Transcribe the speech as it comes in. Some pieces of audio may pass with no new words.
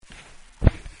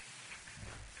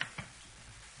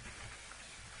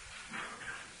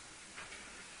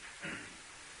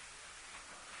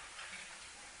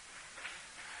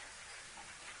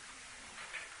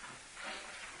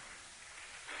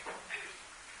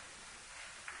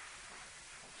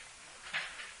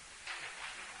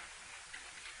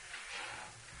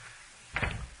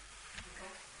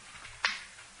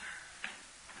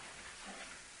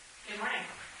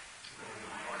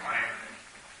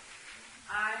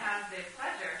the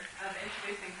pleasure of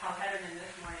introducing Paul Hederman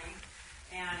this morning.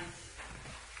 And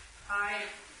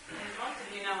as most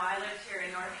of you know, I lived here in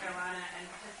North Carolina and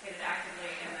participated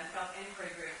actively in the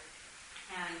self-inquiry group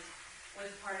and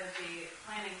was part of the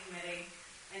planning committee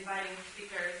inviting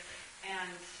speakers.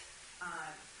 And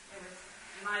it was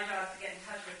my job to get in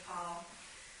touch with Paul.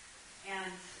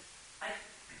 And I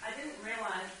didn't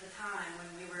realize at the time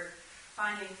when we were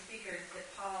finding speakers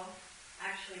that Paul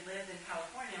actually lived in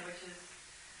California, which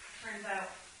turns out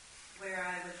where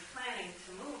I was planning to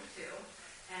move to.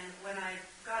 And when I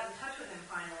got in touch with him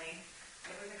finally,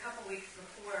 it was a couple weeks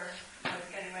before I was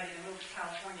getting ready to move to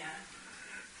California.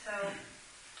 So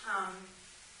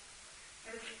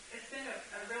it's been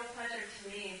a real pleasure to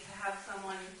me to have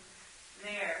someone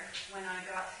there when I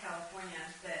got to California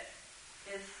that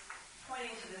is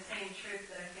pointing to the same truth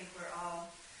that I think we're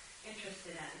all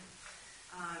interested in.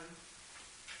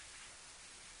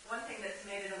 One thing that's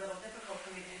made it a little difficult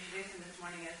for me to introduce him this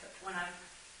morning is when I've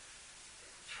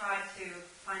tried to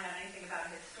find out anything about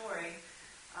his story,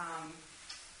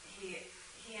 he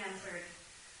answered,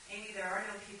 "Amy, there are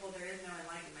no people, there is no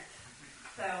enlightenment."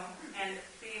 So, and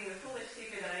being the foolish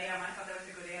seeker that I am, I thought that was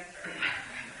a good answer.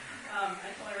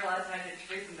 Until I realized I had to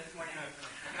introduce him this morning. Cool,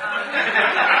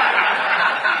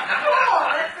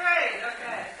 that's great,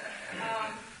 okay.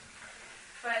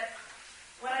 But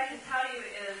what I can tell you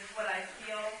is what I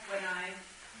feel when I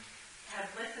have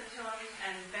listened to him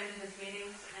and been to his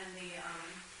meetings, and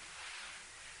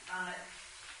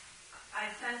I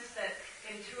sense that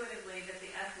intuitively that the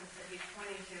essence that he's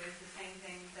pointing to is the same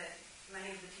thing that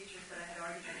many of the teachers that I had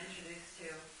already been introduced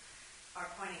to are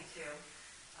pointing to.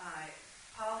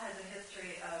 Paul has a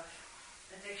history of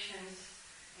addictions,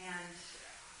 and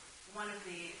one of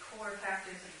the core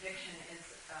factors of addiction is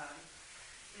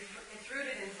it's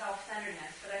rooted in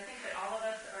self-centeredness, but I think that all of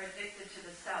us are addicted to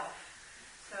the self.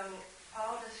 So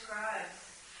Paul describes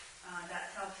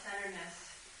that self-centeredness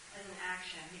as an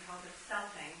action. He calls it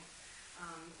selfing,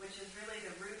 which is really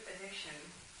the root addiction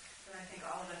that I think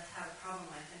all of us have a problem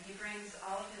with. And he brings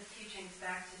all of his teachings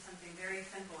back to something very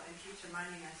simple and keeps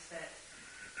reminding us that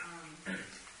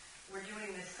we're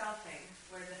doing this selfing,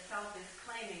 where the self is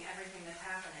claiming everything that's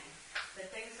happening.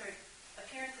 That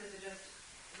appearances are just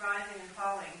rising and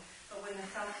falling, but when the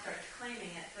self starts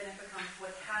claiming it, then it becomes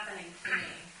what's happening to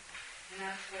me. And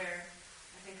that's where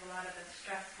I think a lot of the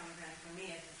stress comes in for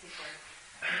me as a seeker.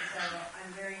 And so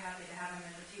I'm very happy to have him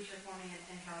as a teacher for me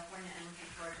in California, and looking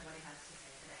forward to what he has to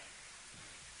say today.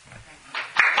 Thank you.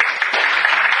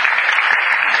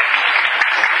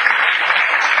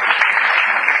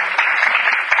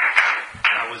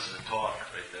 That was the talk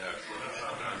right there. So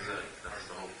that's it. That's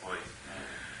the whole point.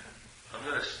 I'm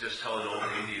going to just tell an old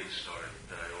Indian story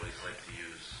that I always like to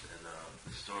use. And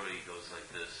the story goes like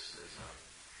this. There's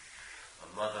a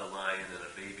mother lion and a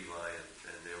baby lion,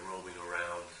 and they're roaming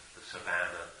around the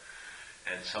savannah.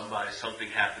 And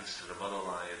something happens to the mother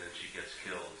lion, and she gets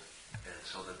killed. And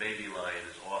so the baby lion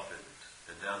is orphaned.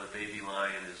 And now the baby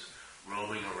lion is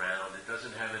roaming around. It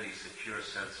doesn't have any secure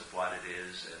sense of what it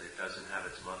is, and it doesn't have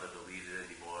its mother to lead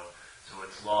it anymore. So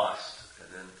it's lost.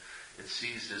 And then it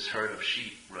sees this herd of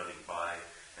sheep running by,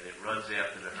 and it runs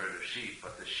after the herd of sheep.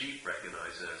 But the sheep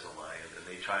recognize it as a lion, and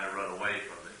they try to run away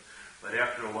from it. But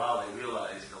after a while, they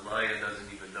realize the lion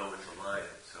doesn't even know it's a lion.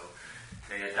 So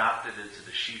they adopt it into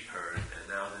the sheep herd, and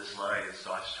now this lion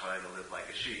starts trying to live like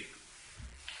a sheep.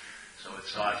 So it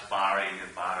starts barring,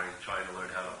 trying to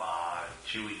learn how to bar, and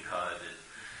chewing cud, and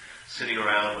sitting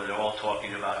around where they're all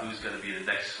talking about who's going to be the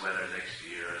next sweater next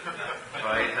year, and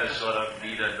trying to sort of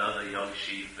meet another young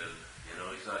sheep, and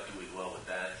he's not doing well with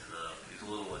that. And, he's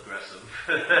a little aggressive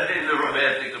in the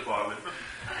romantic department,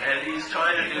 and he's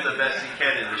trying to do the best he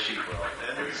can in the sheep world.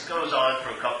 And this goes on for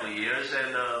a couple of years,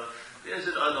 and there's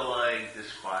an underlying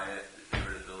disquiet,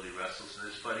 irritability,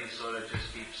 restlessness, but he sort of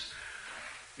just keeps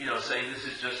saying this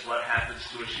is just what happens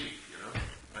to a sheep,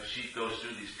 A sheep goes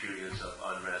through these periods of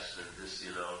unrest and this,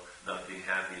 not being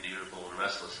happy and irritable and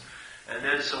restless. And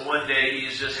then so one day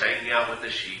he's just hanging out with the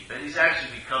sheep, and he's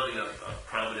actually becoming a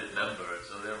prominent member.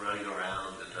 So they're running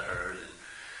around in the herd, and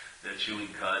they're chewing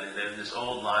cud, and then this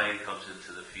old lion comes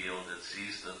into the field and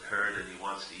sees the herd, and he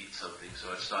wants to eat something,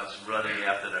 so it starts running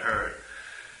after the herd.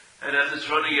 And as it's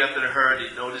running after the herd,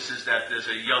 it notices that there's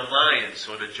a young lion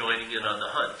sort of joining in on the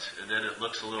hunt. And then it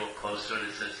looks a little closer and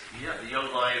it says, yeah, the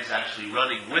young lion's actually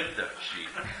running with the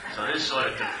sheep. So this sort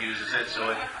of confuses it.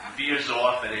 So it veers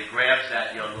off and it grabs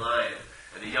that young lion.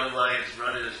 And the young lion's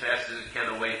running as fast as it can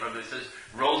away from it. It says,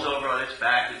 rolls over on its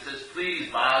back. It says,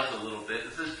 please, bows a little bit.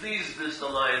 It says, please, Mr.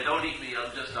 Lion, don't eat me. I'm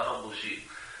just a humble sheep.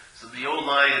 So the old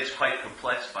lion is quite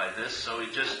perplexed by this. So he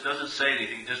just doesn't say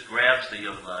anything. He just grabs the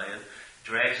young lion,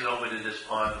 drags it over to this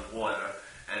pond of water,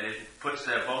 and it puts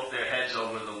both their heads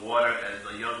over the water,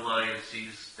 and the young lion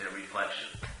sees their reflection,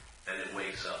 and it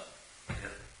wakes up.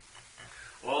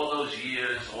 Yeah? All those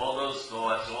years, all those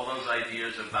thoughts, all those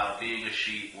ideas about being a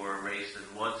sheep were erased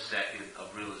in 1 second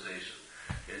of realization.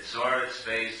 It saw its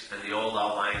face and the old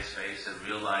lion's face and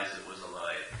realized it was a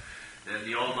lion. Then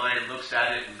the old lion looks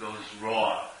at it and goes,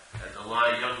 roar. And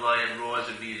the young lion roars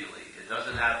immediately. It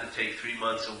doesn't have to take 3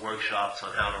 months of workshops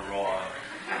on how to roar.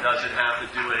 It doesn't have to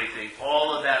do anything.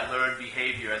 All of that learned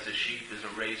behavior as a sheep is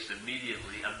erased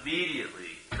immediately,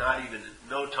 not even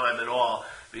no time at all,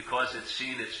 because it's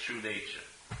seen its true nature.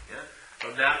 Yeah?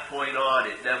 From that point on,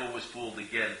 it never was fooled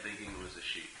again thinking it was a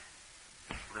sheep.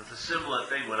 It's a similar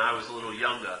thing when I was a little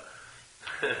younger.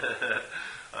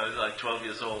 I was like 12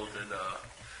 years old, and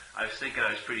I was thinking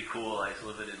I was pretty cool. I was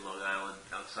living in Long Island,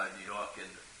 outside New York,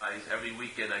 and every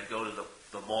weekend I'd go to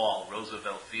the mall,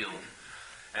 Roosevelt Field,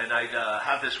 and I'd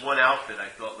have this one outfit I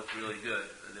thought looked really good.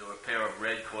 And there were a pair of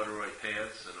red corduroy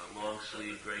pants and a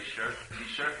long-sleeve gray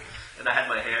t-shirt, and I had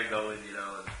my hair going, and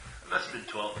I must have been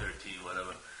 12, 13,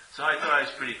 whatever. So I thought I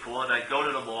was pretty cool, and I'd go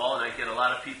to the mall, and I'd get a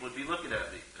lot of people would be looking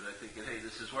at me, and I'm thinking, hey,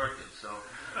 this is working. So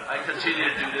I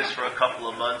continued to do this for a couple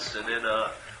of months, and then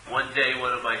one day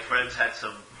one of my friends had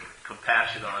some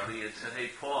compassion on me and said,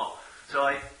 hey, Paul. So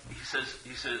he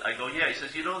says, I go, yeah. He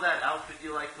says, you know that outfit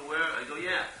you like to wear? I go,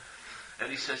 yeah. And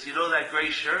he says, you know that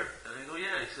gray shirt? And I go,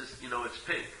 yeah. He says, it's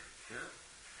pink.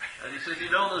 Yeah. And he says,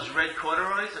 you know those red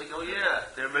corduroys? I go, yeah,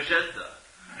 they're magenta.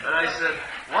 And I said,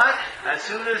 what?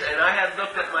 And I had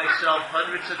looked at myself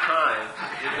hundreds of times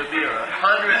in the mirror,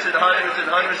 hundreds and hundreds and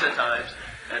hundreds of times,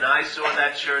 and I saw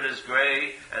that shirt as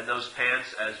gray and those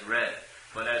pants as red.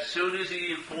 But as soon as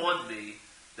he informed me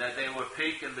that they were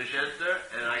pink and magenta,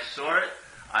 and I saw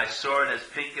it as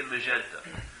pink and magenta.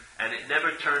 And it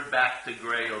never turned back to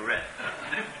gray or red.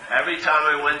 Every time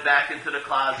I went back into the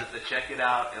closet to check it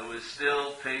out, it was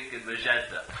still pink and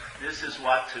magenta. This is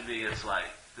what, to me, it's like.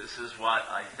 This is what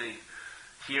I think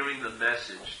hearing the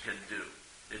message can do.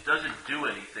 It doesn't do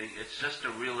anything. It's just a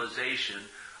realization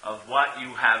of what you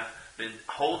have been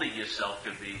holding yourself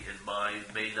to be in mind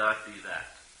may not be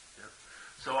that. Yeah.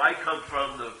 So I come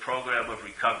from the program of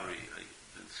recovery.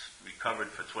 I've been recovered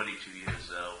for 22 years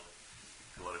now,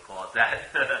 if you want to call it that.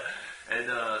 And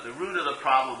the root of the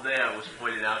problem there was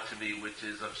pointed out to me, which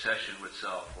is obsession with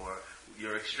self, or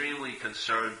you're extremely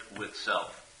concerned with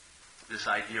self. This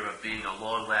idea of being a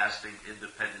long-lasting,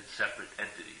 independent, separate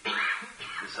entity.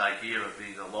 This idea of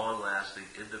being a long-lasting,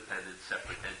 independent,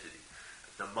 separate entity.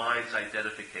 The mind's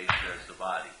identification as the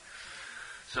body.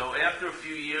 So after a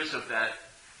few years of that,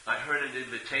 I heard an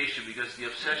invitation, because the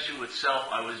obsession with self,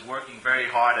 I was working very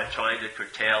hard at trying to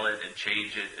curtail it and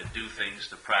change it and do things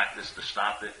to practice to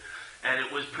stop it. And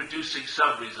it was producing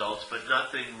some results, but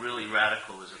nothing really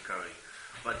radical was occurring.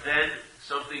 But then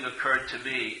something occurred to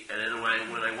me, and then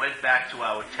when I went back to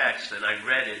our text and I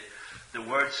read it, the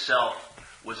word self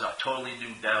was a totally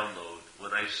new download.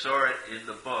 When I saw it in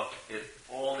the book,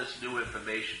 all this new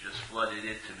information just flooded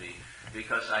into me,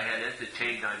 because I had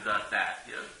entertained I'm not that.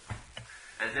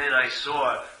 And then I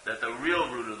saw that the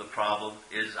real root of the problem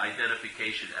is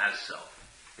identification as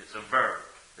self. It's a verb.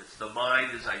 It's the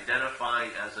mind is identifying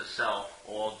as a self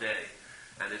all day.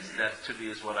 And that to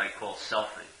me is what I call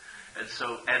selfing.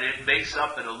 And it makes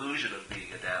up an illusion of being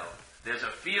a noun. There's a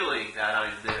feeling that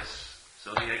I'm this.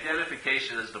 So the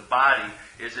identification as the body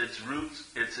is its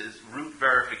root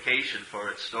verification for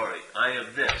its story. I am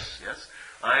this, yes?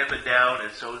 I am a noun,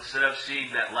 and so instead of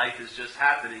seeing that life is just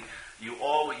happening, you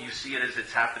see it as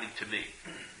it's happening to me.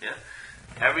 Yeah?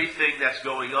 Everything that's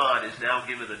going on is now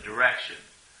given a direction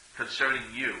concerning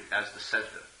you as the center.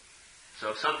 So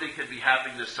if something can be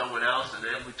happening to someone else and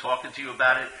they'll be talking to you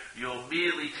about it, you'll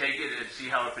immediately take it and see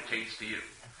how it pertains to you.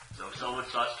 So if someone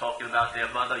starts talking about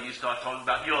their mother, you start talking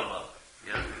about your mother.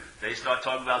 Yeah? They start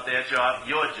talking about their job,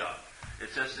 your job.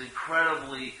 It's just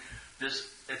incredibly,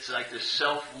 it's like this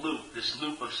self-loop, this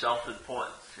loop of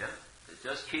self-importance. Yeah? It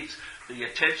just keeps the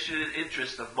attention and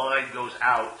interest of mind goes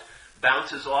out,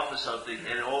 bounces off of something,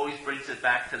 and it always brings it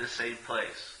back to the same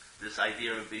place. This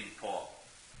idea of being Paul.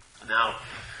 Now,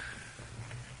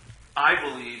 I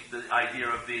believe the idea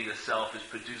of being a self is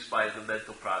produced by the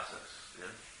mental process. Yeah?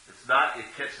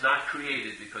 It's not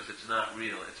created because it's not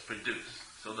real. It's produced.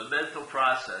 So the mental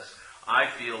process, I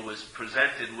feel, was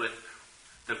presented with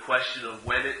the question of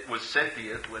when it was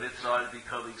sentient, when it started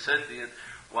becoming sentient,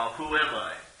 well, who am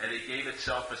I? And it gave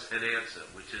itself an answer,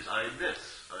 which is, I am this.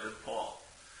 I am Paul.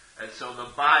 And so the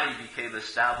body became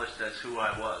established as who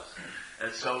I was.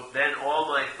 And so then all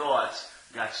my thoughts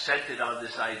got centered on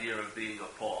this idea of being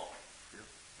a Paul.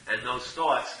 And those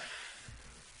thoughts,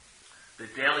 The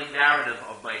daily narrative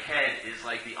of my head is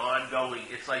like the ongoing,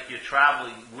 it's like you're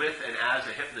traveling with and as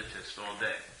a hypnotist all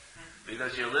day.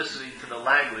 Because you're listening to the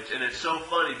language. And it's so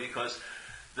funny because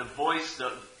the voice,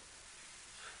 the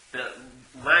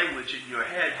language in your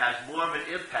head has more of an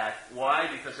impact. Why?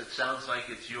 Because it sounds like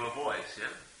it's your voice, yeah?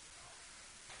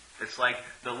 It's like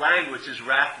the language is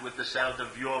wrapped with the sound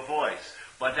of your voice.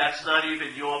 But that's not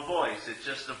even your voice. It's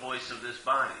just the voice of this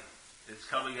body. It's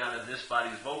coming out of this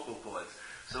body's vocal cords.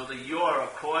 So the your,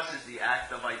 of course, is the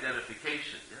act of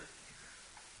identification. Yeah?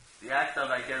 The act of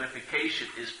identification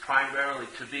is primarily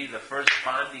to be the first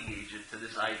bonding agent to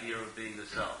this idea of being the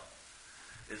self.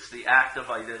 It's the act of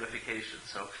identification.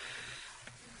 So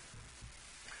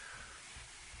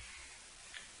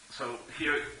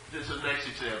here, this is a nice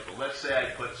example. Let's say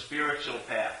I put spiritual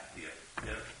path here.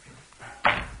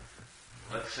 Yeah?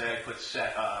 Let's say I put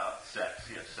sex. Yes,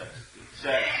 sex is good.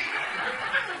 Sex.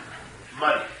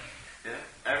 Money. Yeah?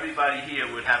 Everybody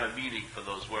here would have a meaning for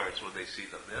those words when they see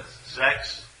them. Yes?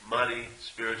 Sex, money,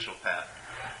 spiritual path.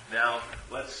 Now,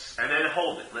 and then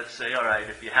hold it. Let's say, all right,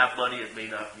 if you have money, it may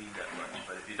not mean that much.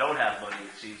 But if you don't have money,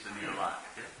 it seems to mean a lot.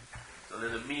 Yeah? So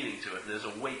there's a meaning to it. There's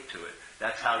a weight to it.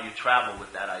 That's how you travel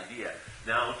with that idea.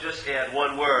 Now, just add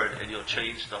one word, and you'll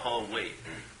change the whole weight.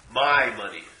 My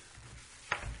money.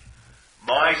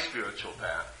 My spiritual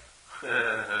path.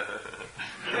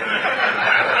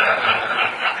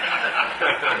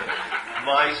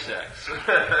 My sex.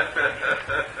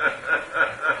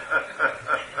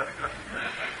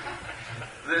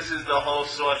 This is the whole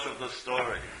source of the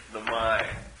story. The mind.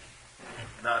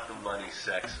 Not the money,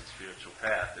 sex, and spiritual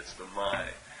path. It's the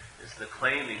mind. It's the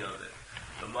claiming of it.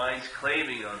 The mind's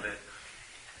claiming of it.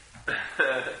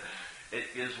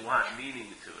 It gives what meaning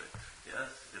to it. Yes?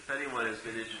 If anyone has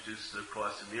been introduced to the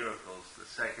Course in Miracles, the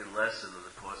second lesson of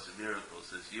the Course in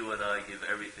Miracles is you and I give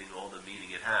everything all the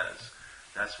meaning it has.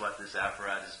 That's what this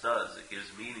apparatus does. It gives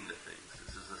meaning to things.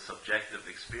 This is a subjective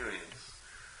experience.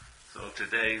 So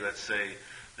today, let's say,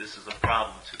 this is a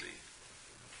problem to me.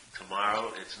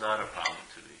 Tomorrow, it's not a problem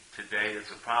to me. Today,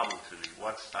 it's a problem to me.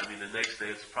 The next day,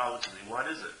 it's a problem to me. What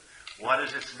is it? What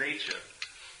is its nature,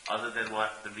 other than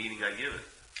what the meaning I give it?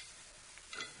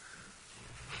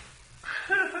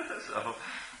 So, I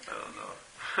don't know.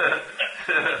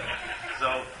 So,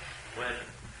 when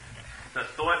the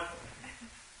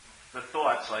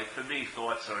thoughts, like for me,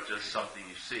 thoughts are just something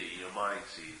you see, your mind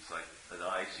sees. Like an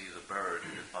eye sees a bird,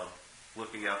 and if I'm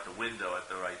looking out the window at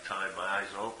the right time, my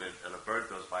eyes are open, and a bird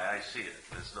goes by, I see it.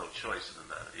 There's no choice in the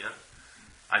matter, yeah?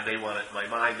 My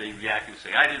mind may react and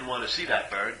say, I didn't want to see that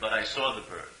bird, but I saw the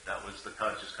bird. That was the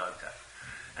conscious contact.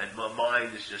 And my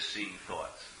mind is just seeing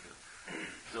thoughts.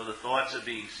 So the thoughts are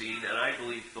being seen, and I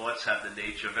believe thoughts have the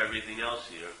nature of everything else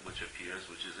here, which appears,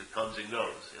 which is it comes and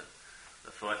goes. Yeah?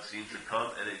 The thought seems to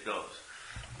come and it goes.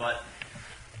 But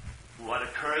what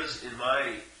occurs in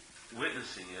my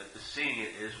witnessing it, seeing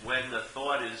it, is when the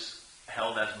thought is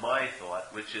held as my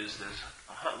thought, which is there's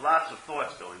lots of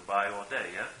thoughts going by all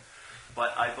day, yeah?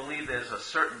 But I believe there's a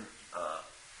certain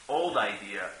old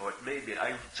idea, or maybe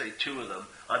I would say two of them,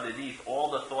 underneath all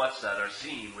the thoughts that are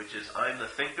seen, which is I'm the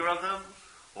thinker of them,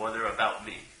 or they're about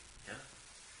me. Yeah?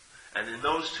 And in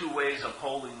those two ways of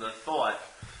holding the thought,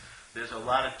 there's a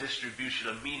lot of distribution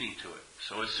of meaning to it.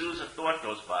 So as soon as a thought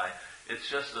goes by, it's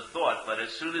just a thought, but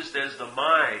as soon as there's the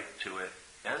mind to it,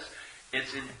 yes,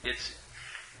 it's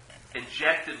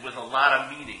injected with a lot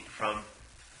of meaning from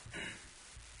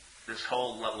this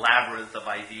whole labyrinth of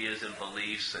ideas and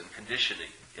beliefs and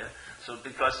conditioning. Yeah? So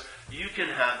because you can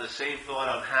have the same thought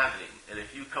I'm having, and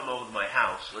if you come over to my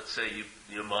house, let's say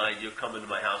you're coming to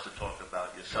my house to talk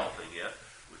about your selfing, yeah?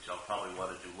 Which I'll probably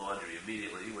want to do laundry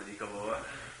immediately when you come over.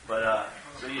 But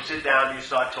so you sit down and you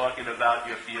start talking about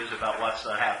your fears about what's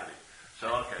not happening. So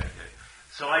okay.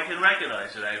 So I can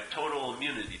recognize it. I have total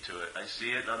immunity to it. I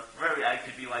see it. I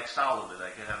could be like Solomon.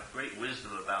 I can have great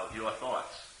wisdom about your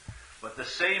thoughts. But the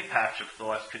same patch of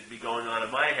thoughts could be going on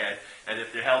in my head, and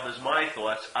if they're held as my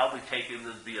thoughts, I'll be taking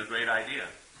them to be a great idea.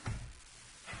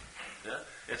 Yeah?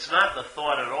 It's not the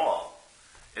thought at all.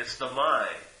 It's the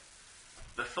mind.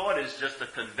 The thought is just a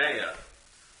conveyor.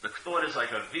 The thought is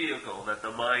like a vehicle that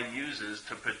the mind uses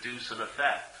to produce an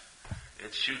effect.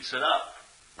 It shoots it up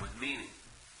with meaning.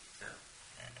 Yeah?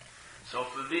 So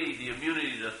for me, the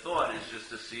immunity to thought is just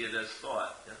to see it as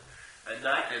thought. Yeah?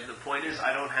 And the point is,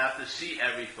 I don't have to see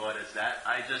every thought as that.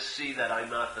 I just see that I'm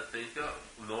not the thinker,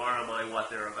 nor am I what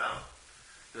they're about.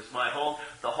 Because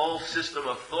the whole system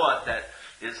of thought that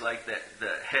is like the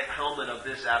helmet of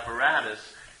this apparatus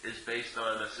is based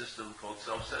on a system called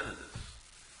self-centeredness.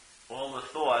 All the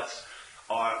thoughts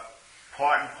are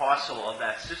part and parcel of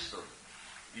that system.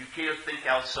 You can't think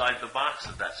outside the box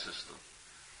of that system.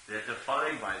 They're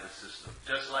defined by the system.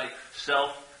 Just like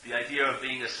self, the idea of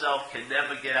being a self can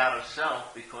never get out of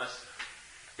self because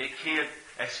it can't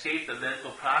escape the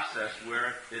mental process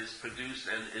where it is produced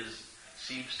and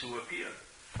seems to appear.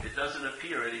 It doesn't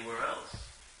appear anywhere else.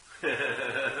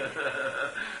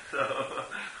 So,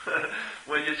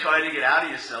 when you're trying to get out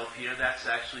of yourself here, that's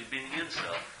actually being in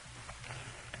self.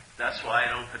 That's why I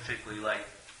don't particularly like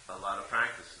a lot of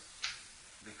practices.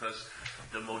 Because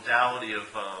the modality of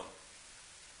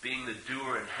being the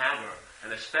doer and haver,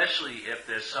 and especially if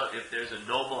there's a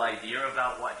noble idea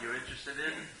about what you're interested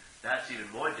in, that's even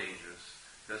more dangerous.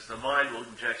 Because the mind will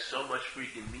inject so much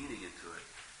freaking meaning into it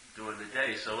during the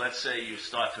day. So let's say you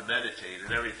start to meditate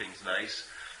and everything's nice,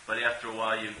 but after a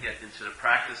while you get into the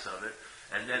practice of it,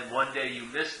 and then one day you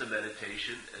miss the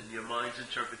meditation, and your mind's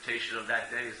interpretation of that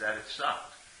day is that it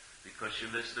sucked, because you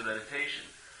missed the meditation.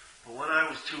 But when I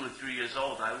was 2 and 3 years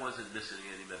old, I wasn't missing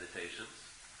any meditations.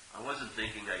 I wasn't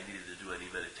thinking I needed to do any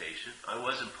meditation. I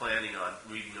wasn't planning on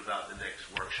reading about the next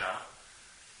workshop.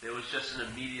 There was just an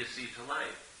immediacy to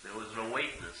life. There was an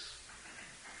awakeness.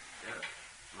 Yeah.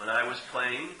 When I was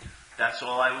playing, that's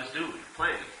all I was doing,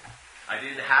 playing. I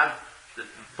didn't have the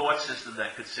thought system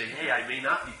that could say, hey, I may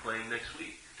not be playing next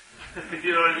week.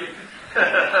 You know what I mean?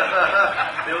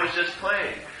 It was just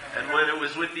playing. And when it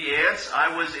was with the ants,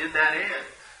 I was in that ant.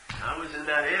 I was in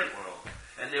that ant world.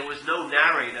 And there was no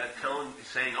narrator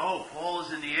saying, oh, Paul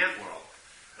is in the ant world.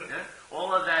 Yeah?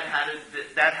 All of that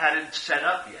hadn't set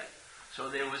up yet. So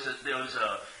there was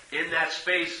in that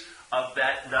space of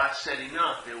that not setting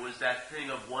up, there was that thing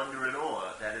of wonder and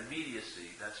awe, that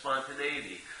immediacy, that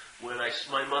spontaneity. When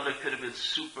my mother could have been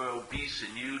super obese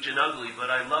and huge and ugly,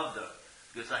 but I loved her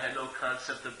because I had no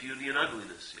concept of beauty and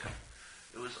ugliness yet.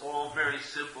 It was all very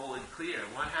simple and clear.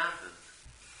 What happened?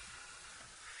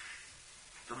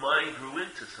 The mind grew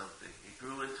into something. It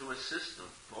grew into a system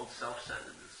called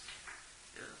self-centeredness.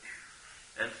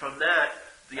 Yeah. And from that,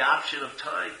 the option of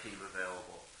time came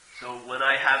available. So when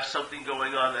I have something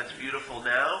going on that's beautiful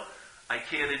now, I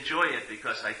can't enjoy it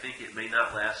because I think it may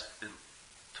not last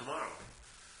tomorrow.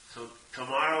 So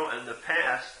tomorrow and the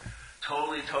past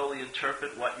totally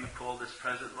interpret what you call this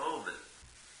present moment.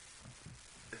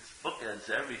 It bookends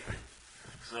everything.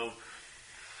 So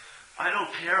I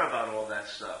don't care about all that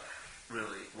stuff,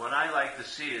 really. What I like to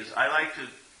see is, I like to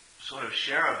sort of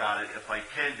share about it if I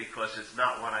can, because it's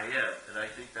not what I am. And I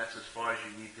think that's as far as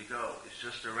you need to go. It's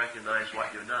just to recognize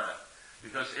what you're not.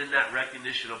 Because in that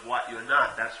recognition of what you're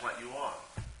not, that's what you are.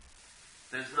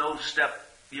 There's no step,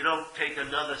 you don't take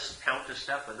another counter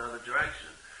step, another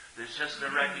direction. There's just a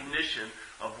recognition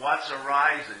of what's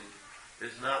arising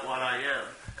is not what I am.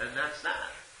 And that's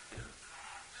that. You know?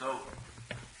 So,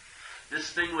 this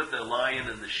thing with the lion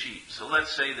and the sheep. So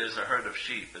let's say there's a herd of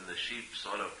sheep, and the sheep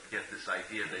sort of get this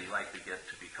idea they like to get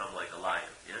to become like a lion.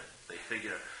 Yeah? They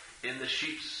figure in the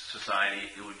sheep society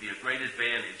it would be a great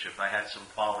advantage if I had some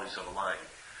qualities of a lion.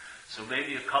 So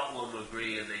maybe a couple of them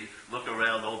agree, and they look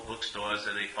around old bookstores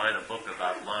and they find a book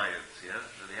about lions. Yeah?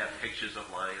 And they have pictures of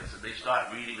lions, and they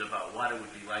start reading about what it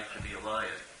would be like to be a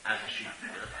lion. As a sheep,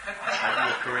 yeah? I'd be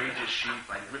a courageous sheep.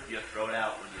 I'd rip your throat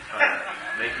out when you try to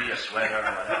make me a sweater or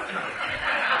whatever.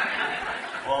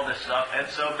 All this stuff. And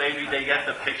so maybe they get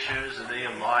the pictures and they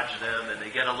enlarge them, and they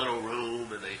get a little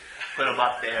room and they put them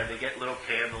up there, and they get little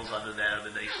candles under them,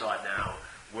 and they start now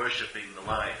worshiping the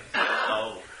lions.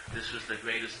 So this was the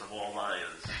greatest of all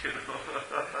lions. You know?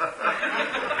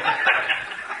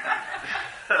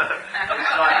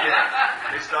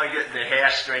 They start getting their hair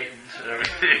straightened and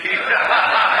everything.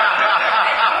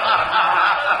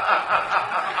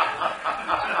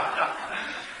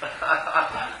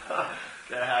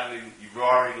 They're having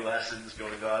roaring lessons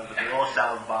going on, but they all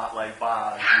sound like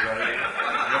bars. You know what I mean?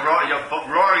 Your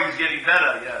roaring's getting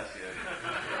better. Yes, yeah.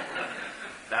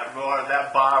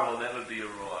 That bar will never be a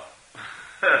roar.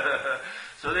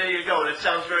 So there you go. And it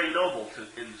sounds very noble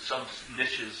in some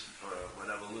niches or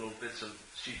whatever, little bits of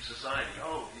sheep society.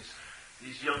 Oh,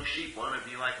 these young sheep want to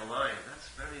be like a lion. That's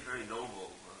very, very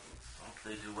noble. Hope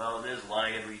they do well. And there's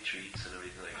lion retreats and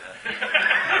everything like that.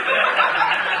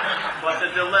 But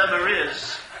the dilemma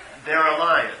is, they're a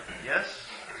lion. Yes?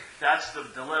 That's the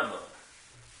dilemma.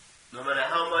 No matter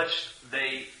how much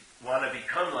they want to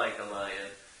become like a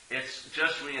lion, it's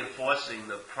just reinforcing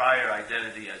the prior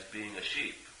identity as being a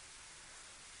sheep.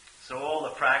 So all the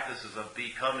practices of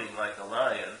becoming like a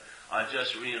lion are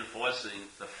just reinforcing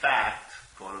the fact,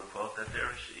 quote unquote, that they're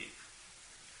a sheep.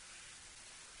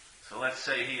 So let's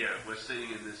say here, we're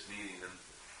sitting in this meeting, and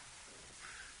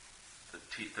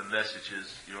the message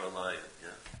is, you're a lion,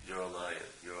 yeah? You're a lion,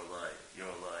 you're a lion, you're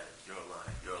a lion, you're a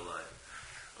lion, you're a lion.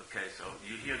 Okay, so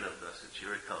you hear that message,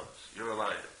 here it comes. You're a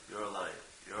lion, you're a lion,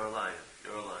 you're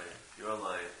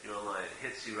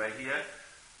hits you right here,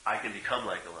 I can become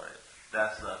like a lion.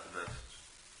 That's not the message.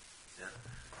 Yeah?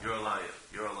 You're a lion,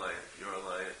 you're a lion, you're a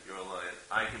lion, you're a lion.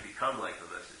 I can become like the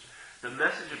message. The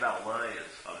message about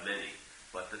lions are many,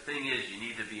 but the thing is, you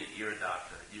need to be an ear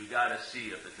doctor. You got to see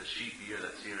if it's a sheep ear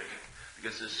that's hearing it.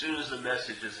 Because as soon as the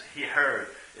message is heard,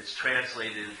 it's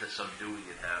translated into some doing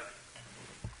and having.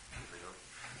 You know?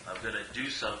 I'm going to do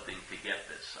something to get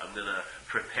this. I'm going to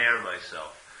prepare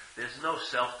myself. There's no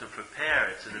self to prepare.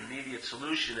 It's an immediate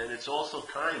solution, and it's also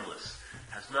timeless.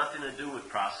 It has nothing to do with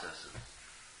processes.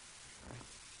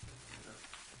 You know?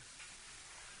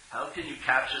 How can you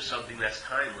capture something that's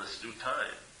timeless through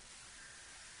time?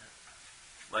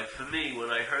 Like for me, when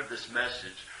I heard this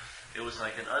message, it was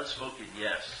like an unspoken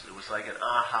yes. It was like an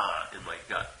aha in my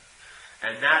gut.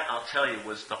 And that, I'll tell you,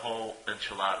 was the whole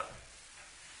enchilada.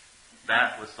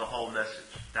 That was the whole message.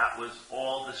 That was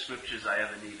all the scriptures I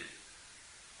ever needed.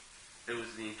 It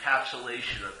was the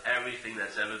encapsulation of everything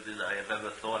that's ever been I have ever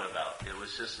thought about. It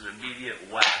was just an immediate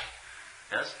whack.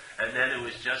 Yes? And then it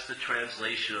was just the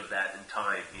translation of that in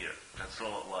time here. That's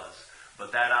all it was.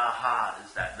 But that aha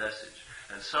is that message.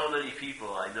 And so many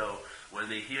people I know, when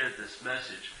they hear this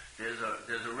message, there's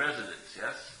a resonance,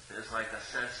 yes? There's like a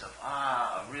sense of,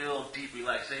 a real deep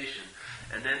relaxation.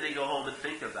 And then they go home and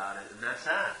think about it, and that's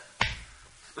that.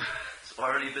 It's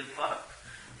already been fucked,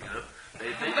 you know?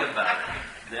 They think about it.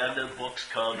 Then the books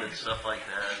come and stuff like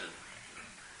that. And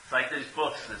it's like this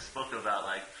book about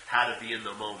like how to be in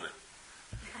the moment.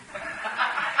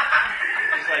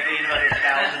 There's like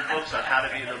 800,000 books on how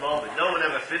to be in the moment. No one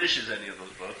ever finishes any of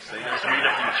those books. They just read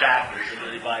a few chapters and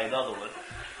then they buy another one.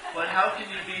 But how can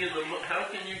you be in the?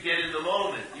 How can you get in the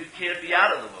moment? You can't be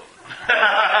out of the moment.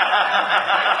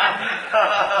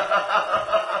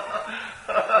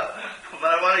 But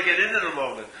I want to get into the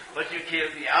moment. But you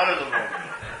can't be out of the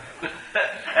moment.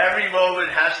 Every moment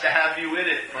has to have you in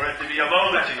it for it to be a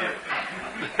moment to you.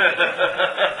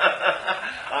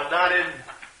 I'm not in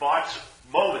Bart's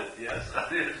moment, yes?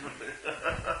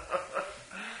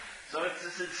 So it's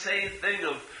this insane thing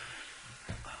of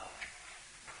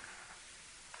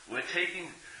we're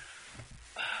taking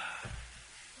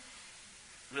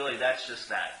really that's just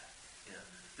that. You know,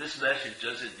 this message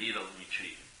doesn't need a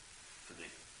retreat for me.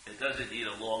 It doesn't need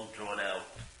a long drawn out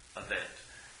event.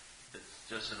 It's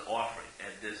just an offering.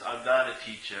 And I'm not a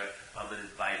teacher, I'm an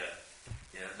inviter.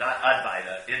 Yeah, not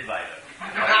inviter, inviter.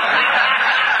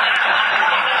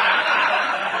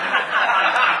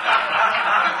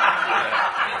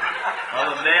 I'm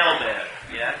a mailman.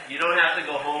 Yeah? You don't have to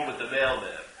go home with the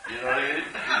mailman. You know what I mean?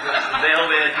 The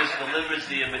mailman just delivers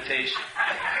the invitation.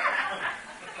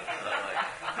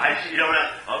 You don't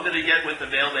have, I'm going to get with the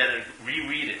mailman and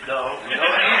reread it. No, you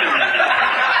don't need to read it.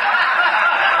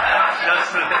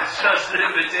 It's just an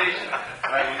invitation.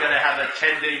 All right, we're going to have a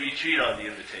 10-day retreat on the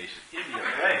invitation. Give me a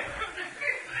break.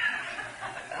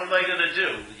 What am I going to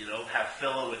do? You know, have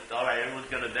filler with, all right, everyone's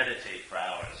going to meditate for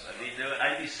hours. I mean,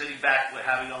 I'd be sitting back with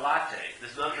having a latte.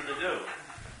 There's nothing to do.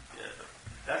 Yeah.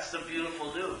 That's the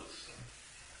beautiful news.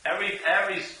 Every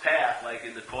path, like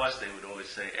in the Course they would always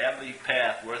say, every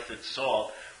path worth its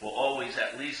salt will always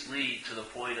at least lead to the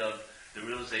point of the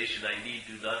realization I need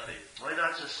do nothing. Why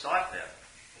not just start there?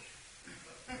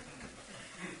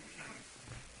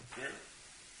 Yeah.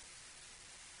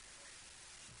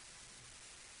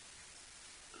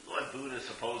 What Buddha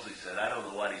supposedly said, I don't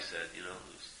know what he said, you know,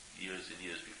 it was years and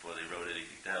years before they wrote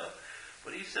anything down,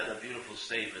 but he said a beautiful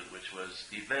statement which was,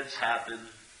 events happen,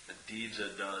 and deeds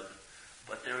are done,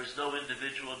 but there is no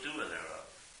individual doer thereof.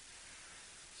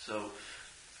 So,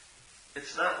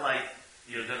 it's not like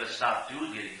you're going to stop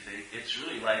doing anything. It's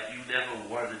really like you never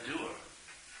were the doer.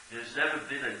 There's never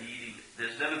been the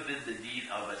need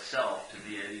of a self to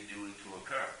be any doing to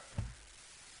occur.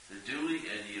 The doing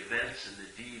and the events and the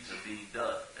deeds are being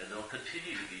done, and they'll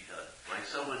continue to be done. Like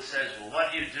someone says, well,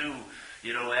 what do you do,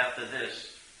 you know, after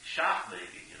this? Shop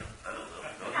maybe, you know, I don't know.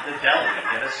 Go to the deli and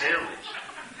get a sandwich.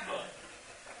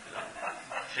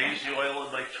 Change the oil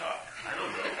in my truck. I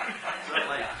don't know. It's not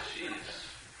like, jeez.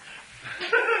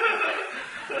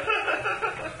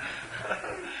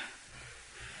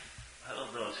 I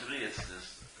don't know. To me, it's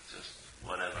just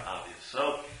whatever, obvious. So,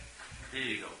 here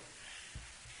you go.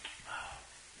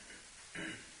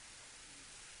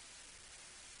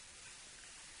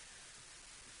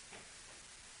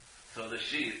 So the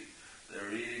sheep,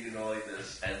 they're eating and all like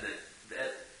this, and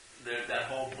that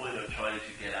whole point of trying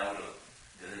to get out of.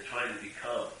 They're trying to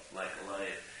become like a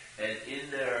lion. And in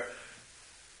their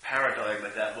paradigm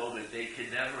at that moment, they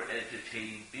can never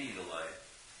entertain being a lion.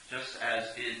 Just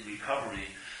as in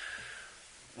recovery,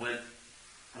 when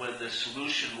when the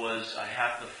solution was I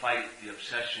have to fight the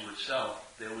obsession with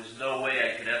self, there was no way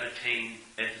I could ever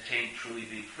entertain truly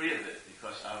being free of it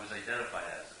because I was identified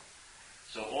as it.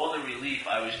 So all the relief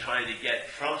I was trying to get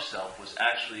from self was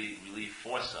actually relief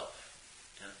for self.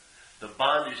 Yeah? The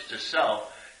bondage to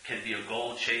self can be a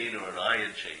gold chain or an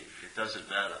iron chain. It doesn't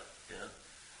matter. Yeah?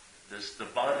 The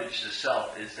bondage to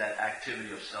self is that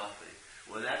activity of selfing.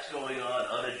 When that's going on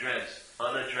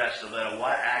unaddressed, no matter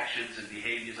what actions and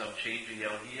behaviors I'm changing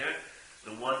out here,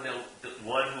 the one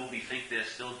who will think they're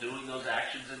still doing those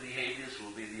actions and behaviors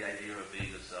will be the idea of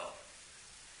being a self.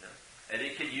 Yeah? And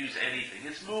it can use anything.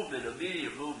 Its movement,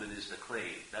 immediate movement, is the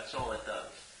claim. That's all it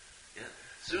does. Yeah?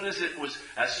 As soon as it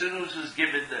was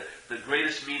given the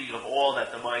greatest meaning of all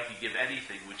that the mind could give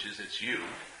anything, which is its you,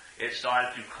 it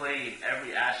started to claim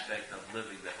every aspect of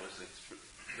living that was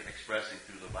expressing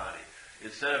through the body.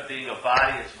 Instead of being a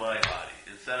body, it's my body.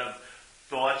 Instead of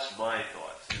thoughts, my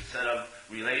thoughts. Instead of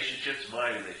relationships, my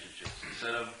relationships.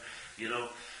 Instead of,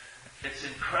 it's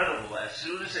incredible. As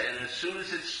soon as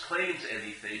it claims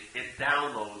anything, it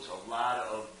downloads a lot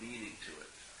of meaning to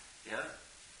it. Yeah?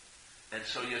 And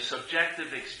so your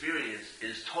subjective experience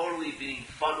is totally being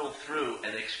funneled through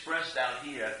and expressed out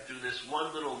here through this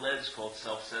one little lens called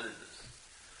self-centeredness.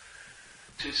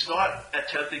 To start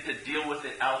attempting to deal with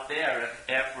it out there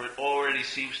after it already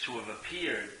seems to have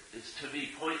appeared is to me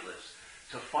pointless.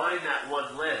 To find that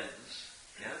one lens,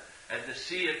 yeah, and to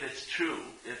see if it's true.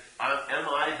 Am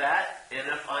I that? And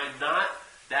if I'm not,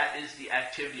 that is the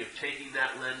activity of taking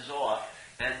that lens off,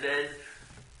 and then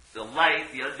the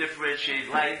light, the undifferentiated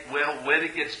light, well, when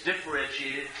it gets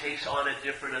differentiated, it takes on a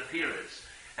different appearance.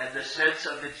 And the sense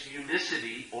of its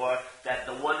unicity, or that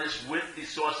the oneness with the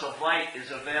source of light, is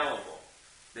available.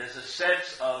 There's a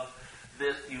sense of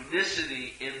the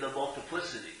unicity in the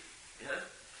multiplicity. Yeah?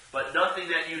 But nothing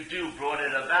that you do brought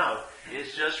it about.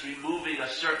 It's just removing a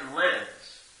certain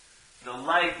lens. The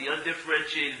light, the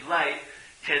undifferentiated light,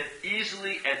 can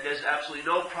easily, and there's absolutely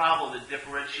no problem in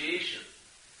differentiation,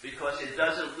 because it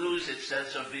doesn't lose its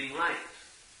sense of being light.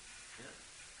 Yeah?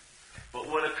 But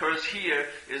what occurs here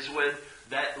is when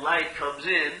that light comes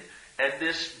in, and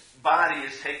this body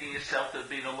is taking itself to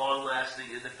being a long-lasting,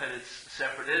 independent,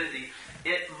 separate entity,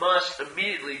 it must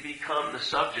immediately become the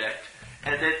subject,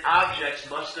 and then objects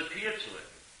must appear to it.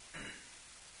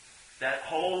 That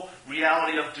whole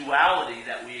reality of duality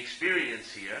that we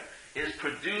experience here is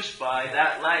produced by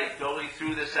that light going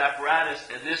through this apparatus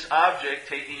and this object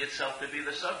taking itself to be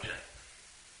the subject.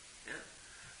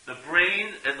 Yeah? The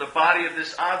brain and the body of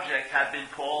this object have been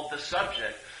called the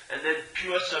subject, and then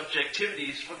pure subjectivity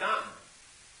is forgotten.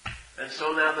 And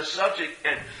so now the subject,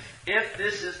 and if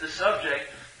this is the subject,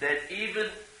 then even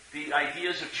the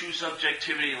ideas of true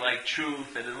subjectivity like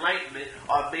truth and enlightenment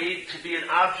are made to be an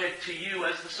object to you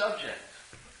as the subject.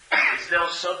 It's now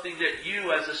something that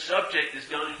you as a subject is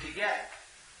going to get.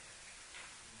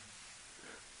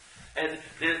 And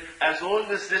then as long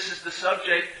as this is the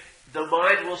subject, the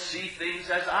mind will see things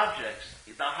as objects.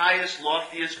 The highest,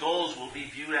 loftiest goals will be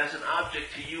viewed as an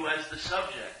object to you as the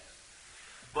subject.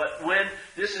 But when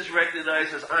this is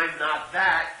recognized as I'm not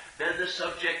that, then the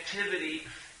subjectivity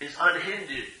is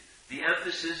unhindered. The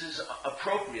emphasis is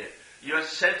appropriate. You're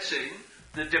sensing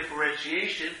the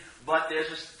differentiation, but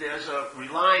there's a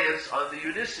reliance on the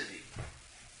unicity.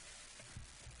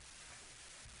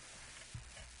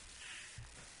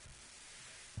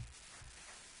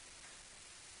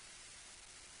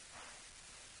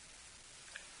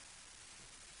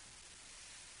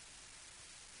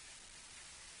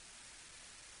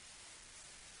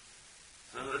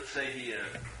 So let's say here,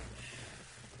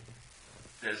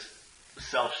 there's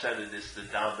self-centeredness, the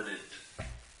dominant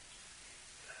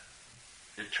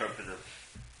interpretive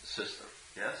system,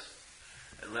 yes?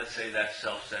 And let's say that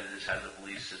self-centeredness has a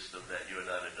belief system that you're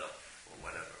not enough, or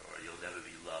whatever, or you'll never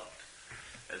be loved.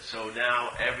 And so now,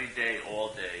 every day,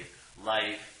 all day,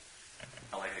 life,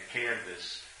 like a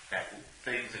canvas, that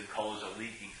things and colors are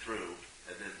leaking through,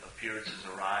 and then appearances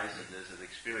arise, and there's an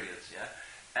experience, yeah?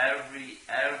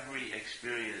 Every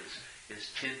experience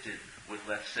is tinted with,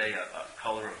 let's say, a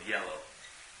color of yellow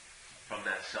from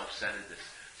that self-centeredness.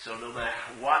 So no matter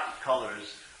what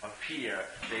colors appear,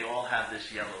 they all have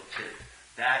this yellow tint.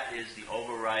 That is the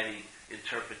overriding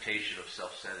interpretation of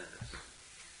self-centeredness.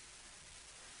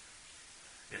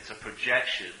 It's a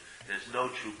projection. There's no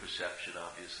true perception,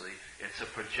 obviously. It's a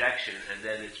projection, and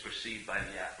then it's perceived by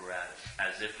the apparatus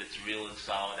as if it's real and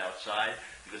solid outside,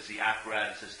 because the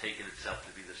apparatus has taken itself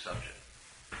to be the subject.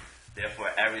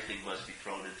 Therefore, everything must be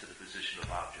thrown into the position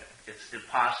of object. It's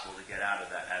impossible to get out of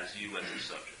that as you as a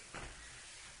subject.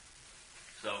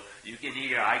 So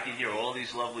I can hear all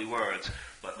these lovely words,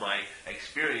 But my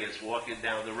experience walking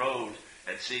down the road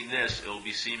and seeing this, it will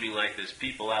be seeming like there's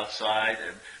people outside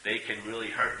and they can really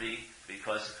hurt me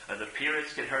because an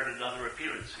appearance can hurt another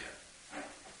appearance here.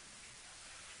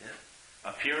 Yeah?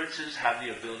 Appearances have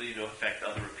the ability to affect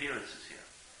other appearances here.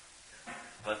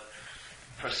 But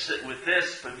with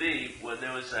this, for me, when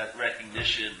there was that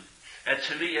recognition, and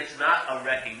to me it's not a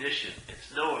recognition,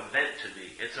 it's no event to me,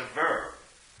 it's a verb.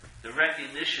 The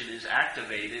recognition is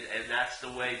activated, and that's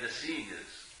the way the seeing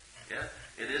is. Yeah?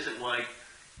 It isn't like,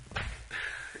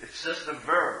 it's just a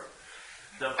verb.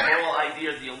 The whole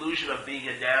idea of the illusion of being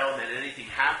a noun that anything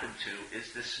happened to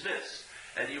is dismissed.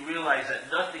 And you realize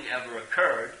that nothing ever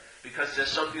occurred because there's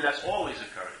something that's always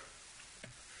occurring.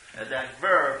 And that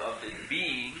verb of it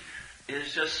being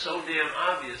is just so damn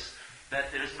obvious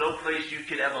that there's no place you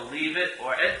could ever leave it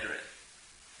or enter it.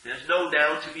 There's no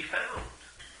noun to be found.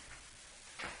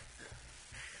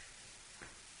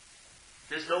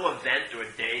 There's no event or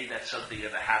day that something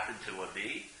ever happened to or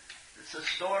me. It's a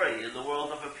story in the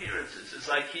world of appearances. It's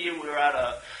like here we're at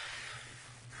a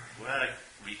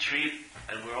retreat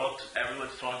and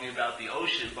everyone's talking about the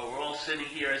ocean, but we're all sitting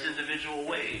here as individual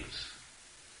waves.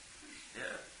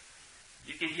 Yeah.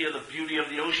 You can hear the beauty of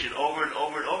the ocean over and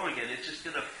over and over again. It's just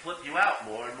going to flip you out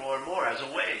more and more and more as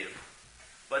a wave.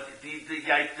 But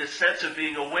the sense of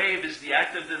being a wave is the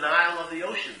active denial of the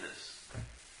oceanness.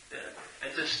 Yeah.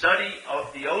 And to study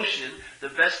of the ocean, the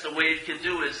best the wave can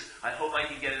do is, I hope I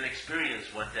can get an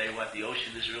experience one day what the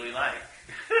ocean is really like.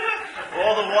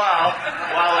 All the while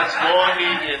it's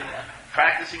longing and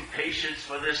practicing patience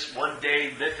for this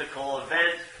one-day mythical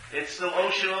event, it's the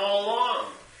ocean all along.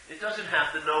 It doesn't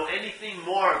have to know anything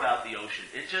more about the ocean.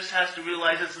 It just has to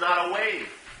realize it's not a wave.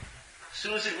 As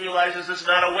soon as it realizes it's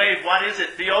not a wave, what is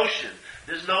it? The ocean.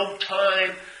 There's no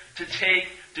time to take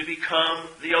to become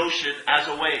the ocean as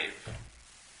a wave.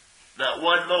 Not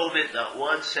one moment, not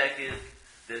 1 second.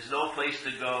 There's no place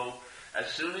to go.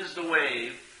 As soon as the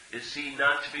wave is seen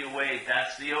not to be a wave,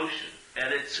 that's the ocean.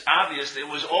 And it's obvious it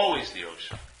was always the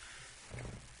ocean.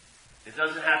 It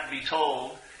doesn't have to be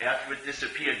told after it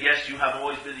disappeared, yes, you have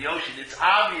always been the ocean. It's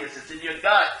obvious. It's in your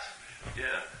gut.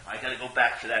 Yeah. I got to go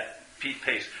back to that Pete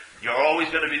Pace. You're always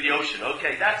going to be the ocean.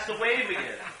 Okay, that's the wave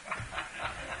again.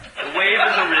 The wave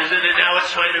has arisen, and now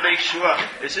it's trying to make sure,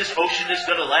 is this oceanness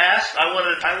going to last? I want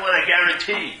a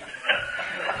guarantee.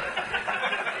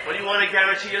 What do you want to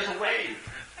guarantee as a wave?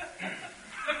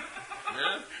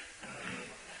 Yeah?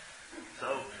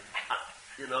 So,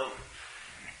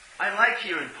 I like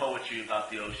hearing poetry about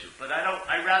the ocean, but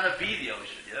I'd rather be the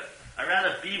ocean, yeah? I'd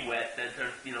rather be wet than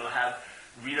to,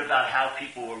 read about how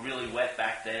people were really wet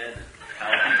back then, and how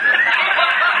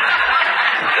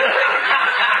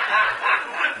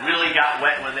people really got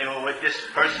wet when they were with this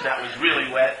person that was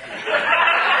really wet.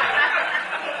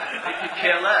 I could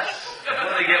care less. I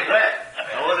want to get wet.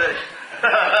 I want to...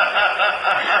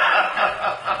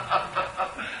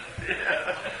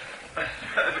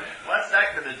 What's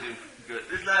that going to do good?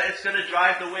 It's going to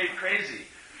drive the wave crazy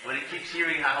when it keeps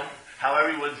hearing how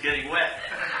everyone's getting wet.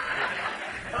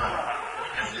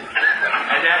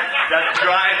 And that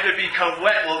drive to become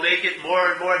wet will make it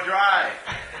more and more dry.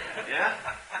 Yeah?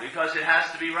 Because it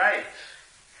has to be right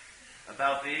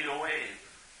about being a wave.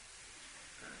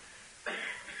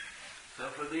 So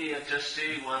for me, it's just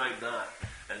seeing what I'm not.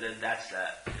 And then that's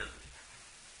that.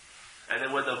 And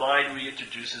then when the mind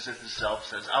reintroduces itself,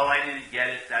 says, oh, I didn't get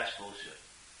it, that's bullshit.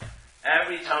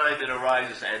 Every time it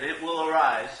arises, and it will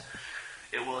arise,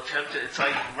 it will attempt to, it's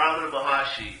like Ramana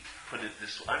Maharshi put it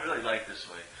this way. I really like this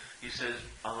way. He says,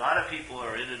 a lot of people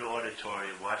are in an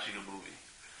auditorium watching a movie.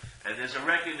 And there's a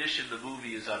recognition the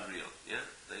movie is unreal. Yeah?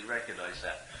 They recognize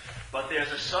that. But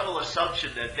there's a subtle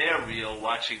assumption that they're real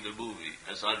watching the movie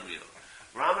as unreal.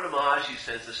 Ramana Maharshi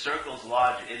says the circle's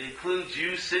larger. It includes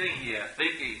you sitting here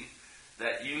thinking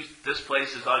that this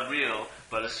place is unreal,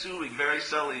 but assuming very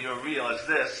subtly you're real as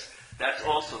this, that's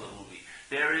also the movie.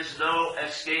 There is no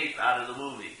escape out of the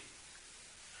movie.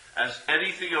 As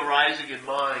anything arising in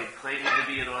mind, claiming to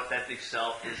be an authentic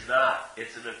self, is not.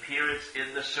 It's an appearance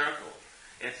in the circle.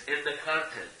 It's in the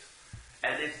content.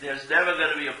 And there's never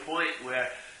going to be a point where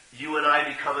you and I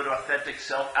become an authentic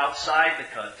self outside the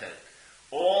content.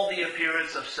 All the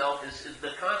appearance of self is in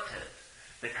the content.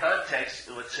 The context,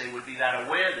 let's say, would be that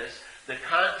awareness. The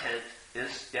content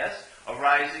is, yes,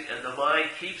 arising, and the mind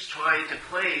keeps trying to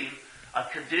claim a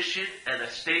condition and a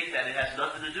state that it has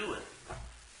nothing to do with.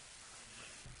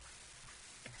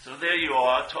 So there you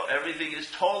are. Everything is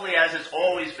totally as it's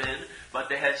always been, but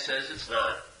the head says it's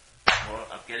not. Or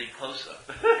I'm getting closer.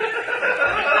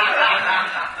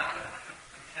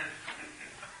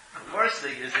 worst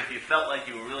thing is if you felt like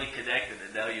you were really connected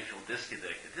and now you feel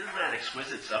disconnected. Isn't that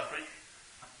exquisite suffering?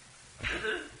 Isn't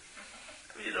it?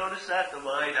 I mean, you notice that, the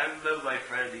mind? I remember my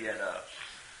friend, he had a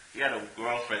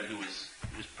girlfriend who was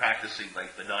practicing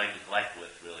like benign neglect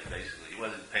with, really, basically. He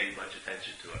wasn't paying much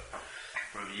attention to her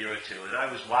for a year or two. And I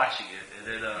was watching it, and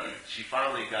then she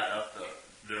finally got up the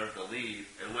nerve to leave.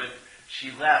 And when she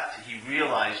left, he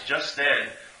realized just then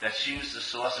that she was the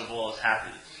source of all his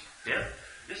happiness. Yeah?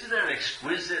 Isn't that an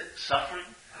exquisite suffering?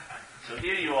 So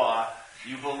here you are,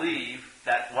 you believe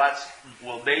that what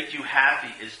will make you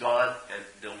happy is gone, and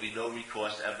there'll be no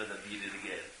recourse ever to meet it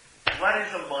again. What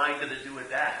is the mind going to do with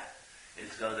that?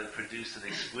 It's going to produce an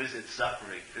exquisite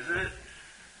suffering, isn't it?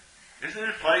 Isn't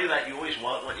it funny that you always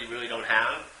want what you really don't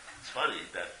have? It's funny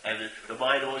that, and the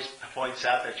mind always points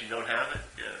out that you don't have it.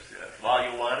 Yes, yes. While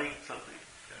you're wanting something.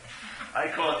 Yeah. I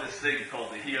call it this thing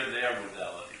called the here-there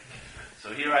modality. So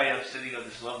here I am sitting on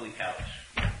this lovely couch.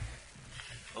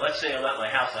 Well, let's say I'm at my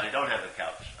house and I don't have a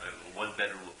couch. I have a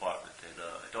one-bedroom apartment, and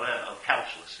I'm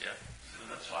couchless. Yeah, so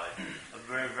that's fine. I'm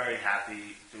very, very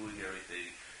happy doing everything.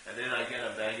 And then I get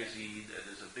a magazine, and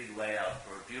there's a big layout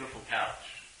for a beautiful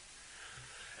couch.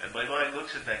 And my mind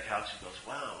looks at that couch and goes,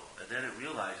 wow. And then it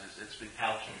realizes it's been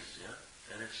couchless, yeah?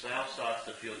 And it now starts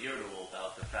to feel irritable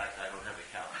about the fact I don't have a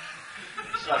couch.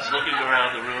 It starts looking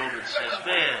around the room and says,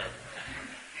 man.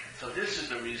 So this is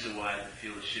the reason why I've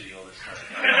been feeling shitty all this time.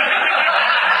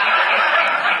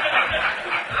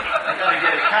 I gotta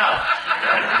get a couch.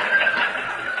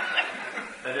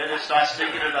 And then it starts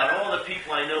thinking about all the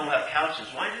people I know who have couches.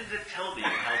 Why did it tell me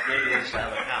how great it is to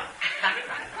have a couch?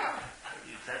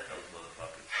 You sent those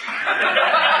motherfuckers.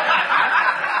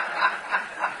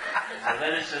 So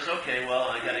then it says, okay, well,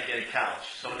 I gotta get a couch.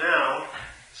 So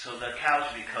the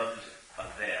couch becomes a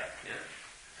there. Yeah?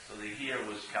 So the here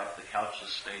was the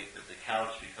couchless state, and the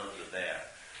couch becomes a there.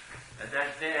 And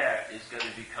that there is going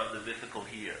to become the mythical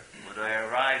here. When I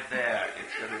arrive there,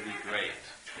 it's going to be great.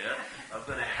 Yeah? I'm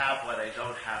going to have what I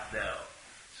don't have now.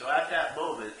 So at that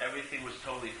moment, everything was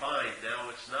totally fine.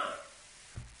 Now it's not.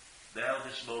 Now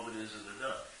this moment isn't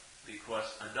enough.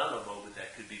 Because another moment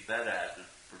that could be better has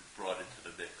been brought into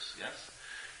the mix. Yes?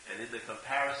 And in the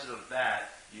comparison of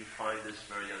that, you find this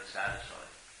very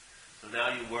unsatisfying. So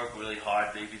now you work really hard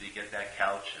maybe to get that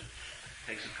couch, and it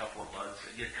takes a couple of months,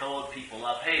 and you're calling people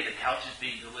up, hey, the couch is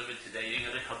being delivered today, you're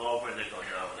going to come over, and they go,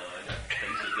 no, I got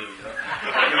things to do, you know.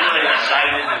 You're really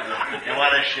excited, and you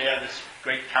want to share this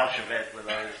great couch event with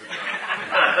others.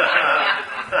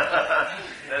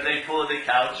 And they pull in the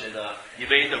couch, and you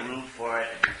made the room for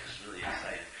it, and you're just really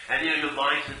excited. And your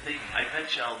mind's thinking, I bet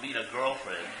you I'll meet a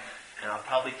girlfriend, and I'll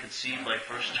probably conceive my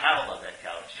first child on that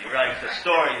couch. You're right, the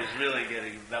story is really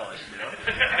getting embellished, you know.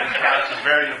 The couch is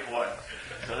very important.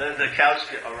 So then the couch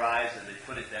arrives and they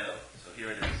put it down. So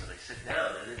here it is. So they sit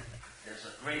down and there's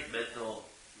a great mental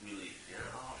relief. You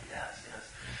know, oh, yes, yes.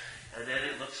 And then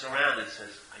it looks around and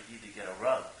says, I need to get a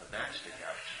rug to match the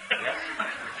couch. Yes?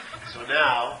 So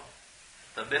now,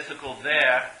 the mythical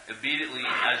there, immediately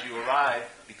as you arrive,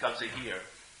 becomes a here.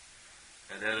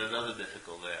 And then another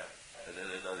mythical there. And then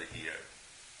another here.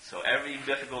 So every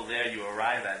mythical there you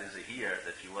arrive at is a here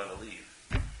that you want to leave.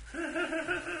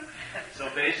 So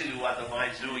basically what the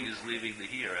mind's doing is leaving the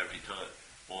here every time,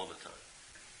 all the time.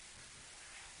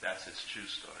 That's its true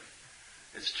story.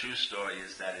 Its true story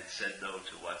is that it said no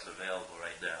to what's available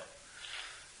right now.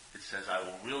 It says, I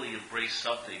will really embrace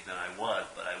something that I want,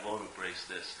 but I won't embrace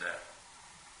this now.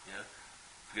 Yeah?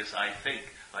 Because I think,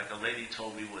 like a lady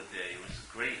told me one day, it was a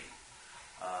great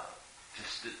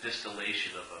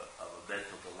distillation of a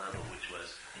mental dilemma, which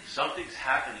was, something's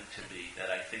happening to me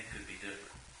that I think could be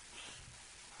different.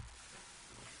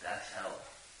 That's hell.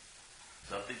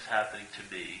 Something's happening to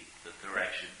me, the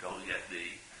direction going at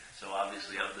me, so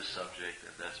obviously I'm the subject,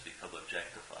 and that's become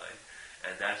objectified.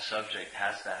 And that subject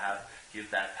has to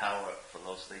give that power for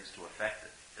those things to affect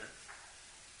it. Yeah?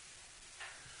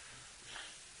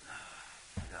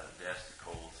 I got a nasty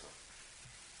cold, so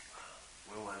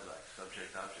where was I?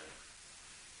 Subject, object.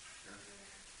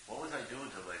 What was I doing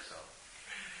to myself?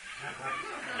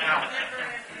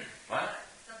 What?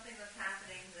 Something was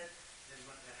happening that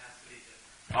has to be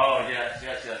different. Oh, yes.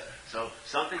 So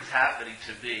something's happening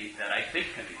to me that I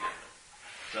think could be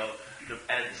different.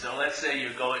 So let's say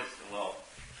you're going, well,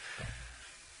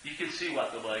 you can see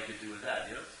what the mind could do with that,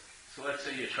 you know? So let's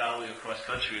say you're traveling across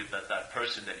country with that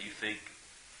person that you think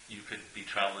you could be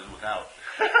traveling without.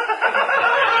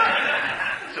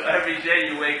 So every day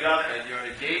you wake up and you're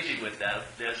engaging with them,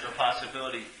 there's the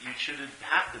possibility you shouldn't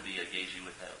have to be engaging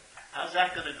with them. How's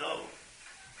that going to go?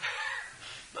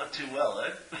 Not too well,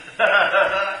 eh?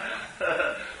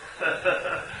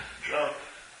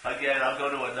 Again, I'll go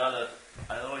to another.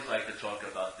 I always like to talk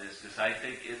about this because I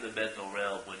think in the mental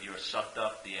realm, when you're sucked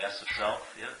up the ass of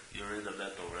self, you're in the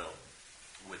mental realm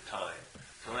with time.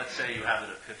 So let's say you have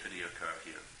an epiphany occur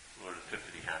here, or an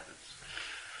epiphany happens.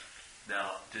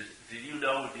 Now, did you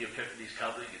know the epiphany's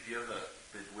coming? If you ever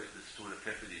been witness to an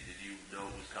epiphany, did you know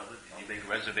it was coming? Did you make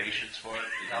reservations for it?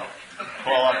 Did you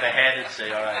call up ahead and say,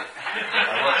 all right,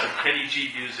 I want some Kenny G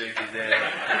music and then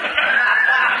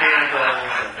candles?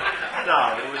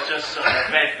 No, it was just an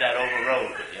event that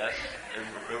overrode it, yes? It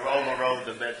overrode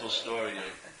the mental story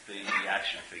of the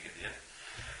action figure, yeah?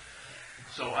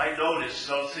 So I noticed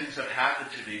those things have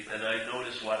happened to me, and I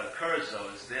notice what occurs though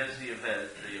is there's the event,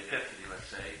 the epiphany, let's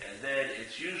say, and then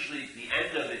it's usually the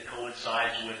end of it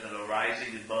coincides with an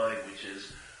arising in mind, which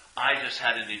is, I just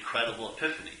had an incredible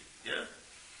epiphany, yeah?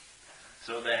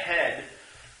 So the head,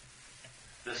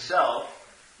 the self,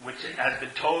 which has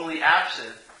been totally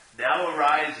absent, now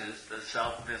arises, the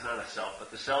self, there's not a self,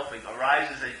 but the selfing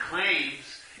arises and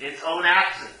claims its own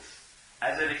absence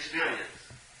as an experience.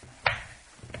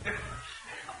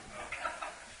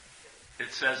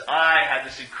 It says, I had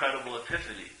this incredible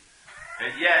epiphany.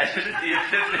 And yet,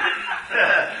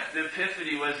 the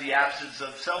epiphany was the absence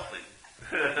of selfing.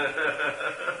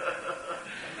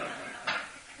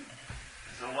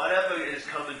 So whatever it is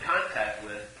come in contact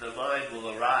with, the mind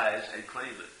will arise and claim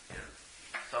it,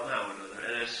 somehow or another.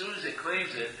 And as soon as it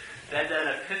claims it, then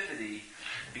that epiphany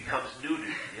becomes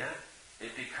neutered,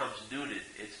 It becomes neutered.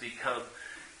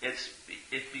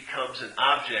 It becomes an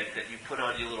object that you put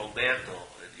on your little mantle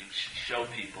and you show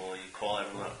people and you call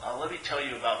everyone, let me tell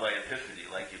you about my epiphany,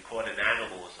 like you caught an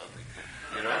animal or something,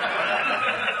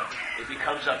 It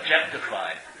becomes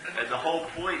objectified. And the whole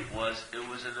point was, it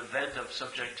was an event of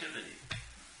subjectivity.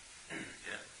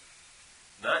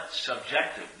 Not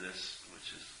subjectiveness,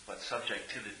 but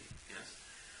subjectivity, yes?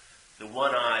 The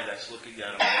one eye that's looking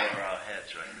at over our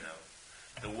heads right now.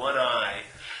 The one eye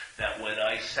that when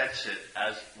I sense it,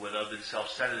 as when I'm in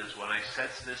self-centeredness, when I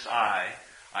sense this I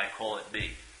call it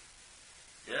me.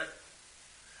 Yeah?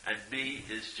 And me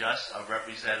is just a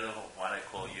representative of what I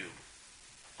call you,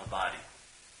 a body.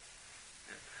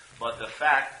 Yeah? But the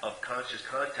fact of conscious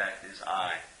contact is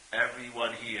I.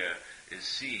 Everyone here is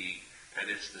seeing, and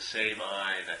it's the same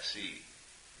I that's seeing.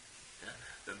 Yeah?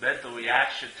 The mental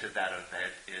reaction to that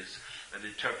event is an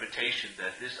interpretation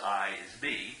that this I is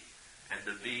me, and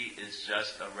the me is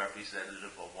just a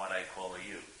representative of what I call a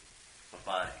you, a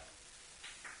body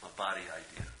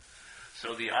idea.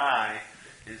 So the I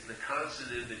is the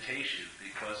constant invitation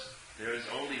because there is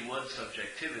only one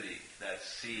subjectivity, that's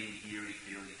seeing, hearing,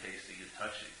 feeling, tasting, and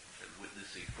touching, and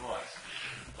witnessing thoughts.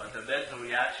 But the mental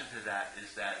reaction to that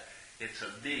is that it's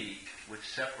a me which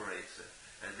separates it,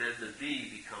 and then the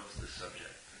me becomes the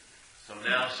subject. So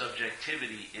now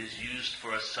subjectivity is used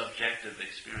for a subjective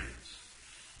experience.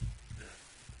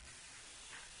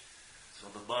 So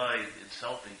the mind in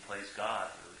selfing plays God,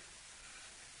 really.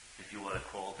 If you want to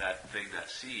call that thing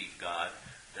that's seeing God,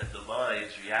 then the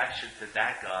mind's reaction to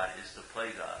that God is to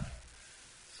play God.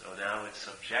 So now it's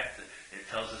subjective. It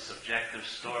tells a subjective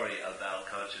story about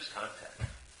conscious contact.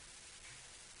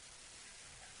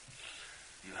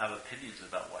 You have opinions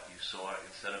about what you saw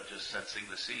instead of just sensing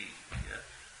the seeing. Yeah?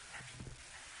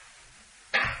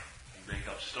 You make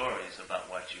up stories about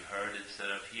what you heard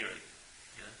instead of hearing.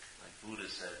 Yeah? Like Buddha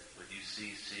said, when you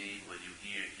see, see, when you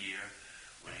hear, hear,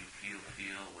 when you feel,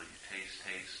 feel, when you taste,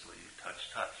 taste, when you touch,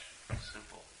 touch.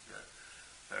 Simple. Yeah?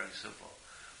 Very simple.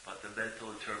 But the mental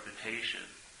interpretation,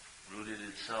 rooted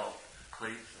in self,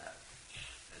 claims that.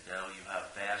 And now you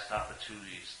have vast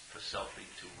opportunities for selfing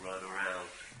to run around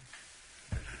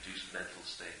and produce mental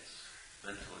states,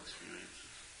 mental experiences.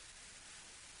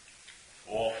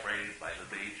 All framed by the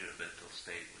major mental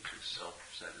state, which is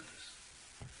self-centeredness.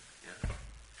 Yeah?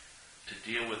 To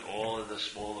deal with all of the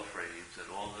smaller frames and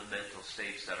all the mental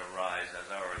states that arise as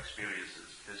our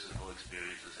experiences, physical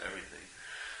experiences, everything,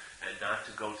 and not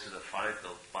to go to the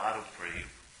bottom frame,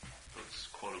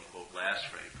 this quote-unquote last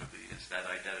frame for me, is that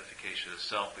identification of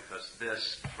self, because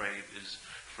this frame is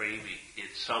framing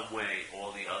in some way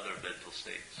all the other mental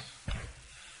states.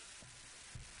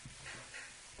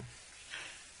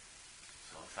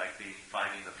 So it's like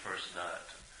finding the first nut.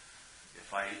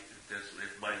 If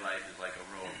my life is like a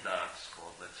row of dots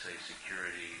called, let's say,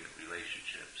 security,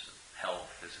 relationships,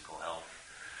 health, physical health,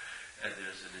 and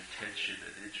there's an intention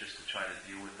and interest to try to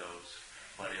deal with those.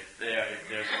 But if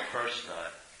there's a first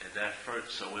nut, and that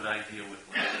first, so when I deal with,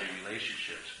 let's say,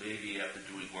 relationships, maybe after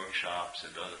doing workshops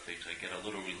and other things, I get a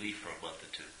little relief for a month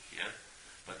or two, yeah?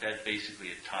 But then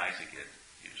basically it ties again,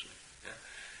 usually, yeah?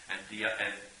 And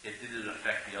it didn't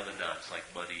affect the other knots, like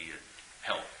money and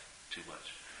health, too much.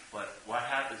 But what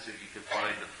happens if you can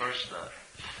find the first nut?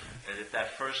 And if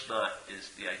that first nut is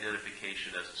the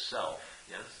identification as a self,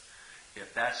 yes?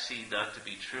 If that's seen not to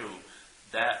be true,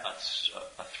 that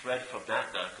a thread from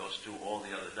that nut goes through all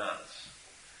the other nuts.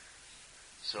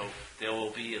 So there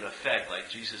will be an effect, like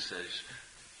Jesus says,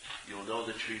 you'll know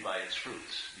the tree by its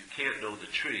fruits. You can't know the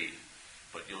tree,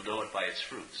 but you'll know it by its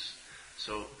fruits.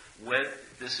 So when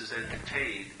this is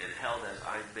entertained and held as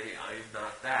I am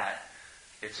not that,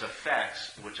 its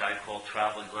effects, which I call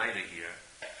traveling lighter here,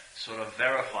 sort of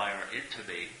verify or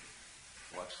intimate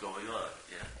what's going on.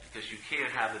 Yeah? Because you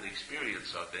can't have an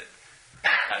experience of it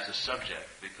as a subject,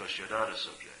 because you're not a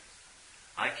subject.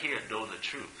 I can't know the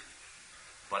truth,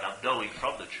 but I'm knowing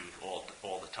from the truth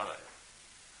all the time.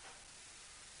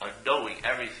 I'm knowing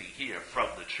everything here from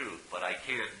the truth, but I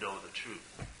can't know the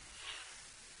truth.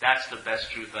 That's the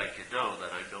best truth I can know,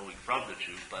 that I'm knowing from the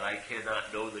truth, but I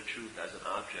cannot know the truth as an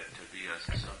object to be as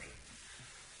a subject.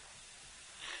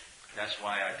 That's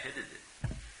why I've hidden it.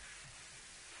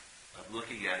 I'm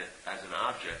looking at it as an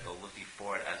object, or looking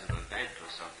for it as an event or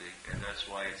something, and that's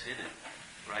why it's hidden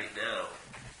right now.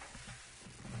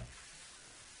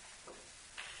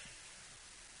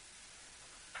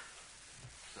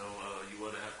 So, you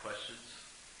want to have questions?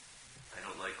 I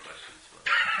don't like questions, but...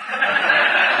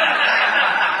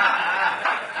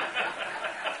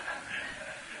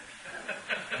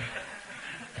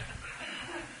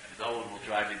 No one will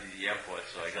drive me to the airport,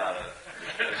 so I gotta...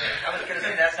 I was going to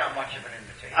say that's not much of an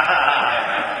invitation.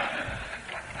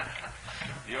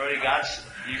 You already got...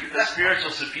 the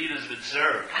spiritual subpoena's been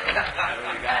served. Bro. You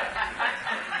already got it.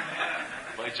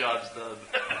 My job's done.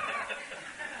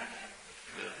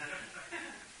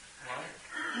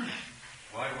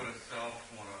 Why would a self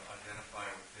want to identify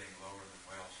with being lower than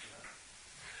whales?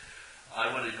 I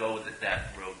want to go with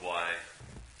that road. Why?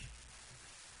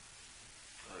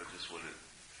 I just want to...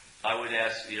 I would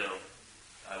ask, I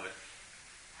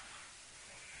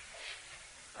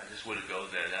just want to go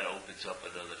there. That opens up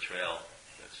another trail.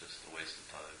 That's just a waste of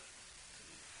time.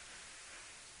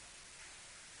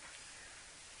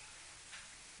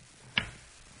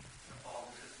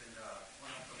 Paul, this has been one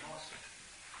of the most,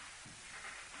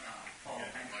 Paul,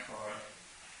 thanks for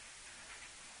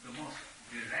the most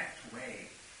direct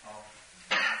way of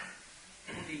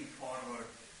putting forward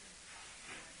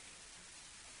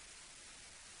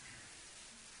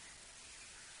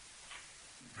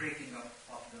breaking up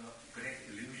of the great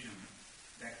illusion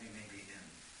that we may be in.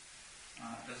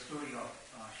 The story of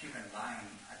sheep and lion,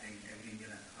 I think every Indian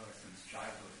has heard since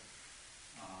childhood.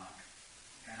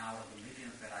 And out of the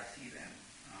millions that I see them,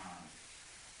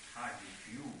 hardly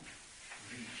few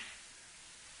reach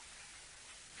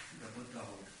the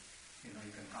Buddhahood. You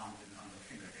can count it on the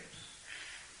fingertips.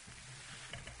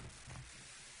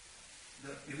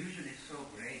 The illusion is so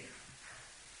great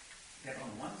that on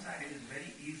one side it is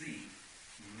very easy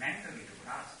mentally to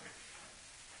grasp it.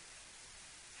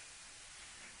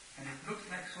 And it looks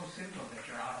like so simple that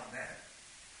you're out of that.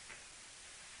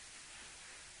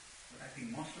 But I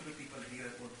think most of the people here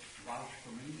would vouch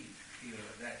for me here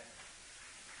that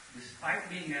despite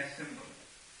being as simple,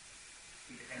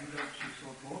 it envelops you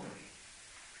so totally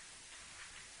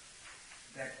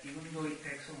that even though it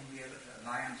takes only a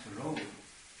lion's roar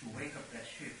to wake up that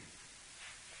ship,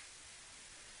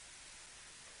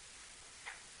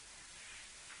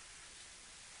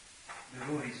 the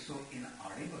roar is so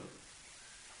inaudible.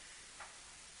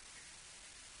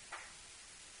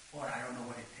 Or I don't know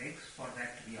what it takes for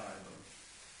that to be audible.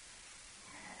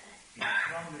 It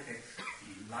probably takes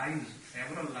lives,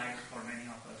 several lives for many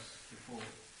of us before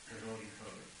the roar is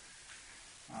heard.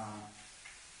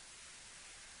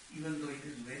 Even though it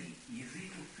is very easy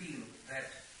to feel that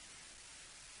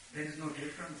there is no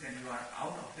difference and you are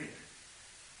out of it.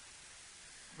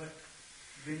 But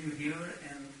when you hear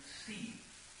and see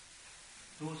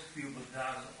those few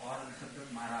Buddhas or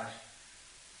Nisargadatta Maharaj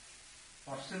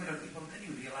or similar people, then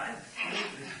you realize,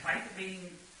 despite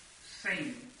being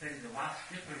same, there is a vast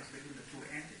difference between the two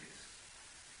entities.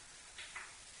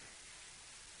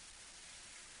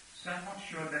 So I'm not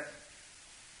sure that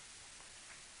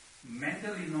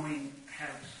mentally knowing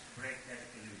helps break that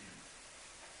illusion.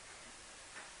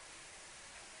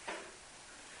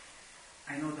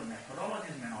 I know the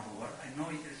methodologies may not work. I know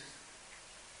it is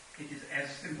as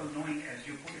simple knowing as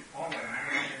you put it forward, and I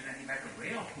don't know if there's any better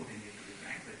way of putting it, to be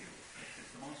frank with you.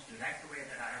 It's the most direct way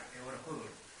that I have ever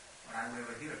heard, or I will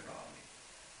ever hear probably.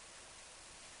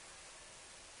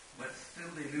 But still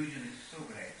the illusion is so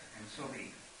great and so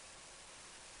big.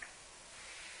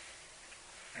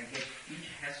 I guess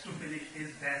each has to finish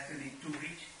his destiny to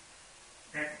reach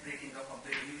that breaking up of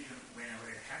the illusion whenever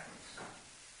it happens.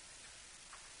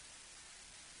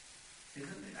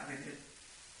 Isn't it? I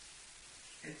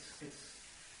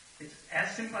it's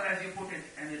as simple as you put it,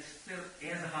 and it's still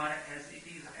as hard as it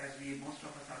is as most of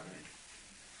us are doing.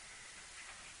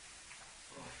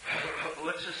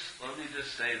 Let me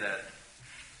just say that,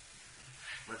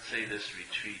 let's say this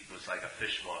retreat was like a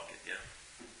fish market, yeah?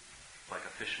 Like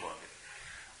a fish market.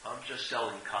 I'm just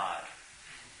selling cod.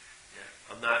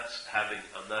 Yeah? I'm not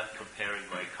comparing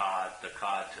the cod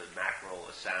to mackerel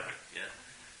or salmon, yeah?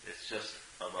 It's just,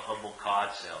 I'm a humble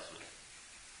cod salesman.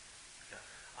 Yeah?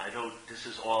 This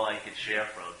is all I can share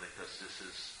from, because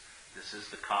this is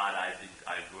the cod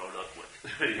I've grown up with,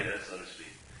 yeah, so to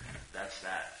speak. That's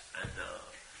that. And,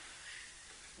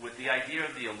 with the idea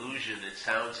of the illusion, it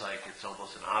sounds like it's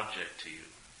almost an object to you,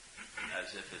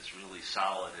 as if it's really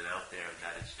solid and out there and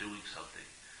that it's doing something.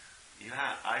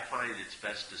 I find it's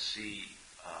best to see,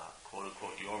 quote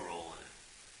unquote, your role in it.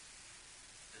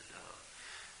 And,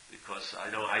 because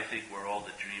I think we're all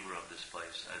the dreamer of this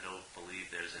place. I don't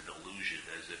believe there's an illusion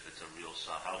as if it's a real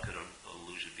solid. How could an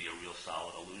illusion be a real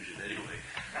solid illusion anyway?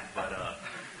 But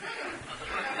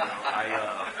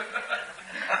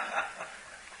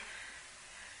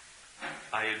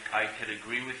I can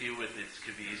agree with you with it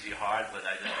could be easy or hard, but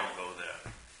I just don't go there.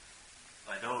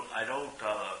 I don't,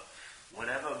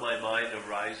 whatever my mind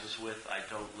arises with, I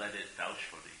don't let it vouch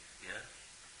for me, yeah?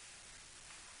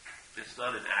 It's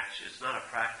not an action, it's not a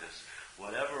practice.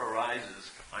 Whatever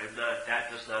arises, that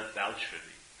does not vouch for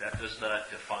me. That does not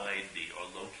define me or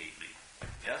locate me,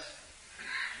 yes?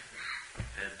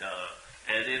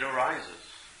 And it arises.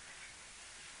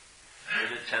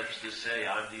 It attempts to say,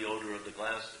 I'm the owner of the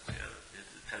glasses, yeah? It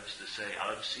attempts to say,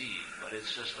 I'm seeing, but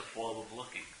it's just a form of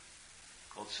looking,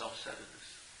 called self-centeredness.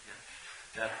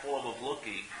 Yeah? That form of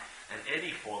looking, and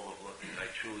any form of looking, I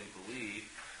truly believe,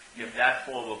 if that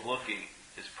form of looking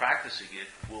is practicing it,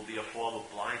 will be a form of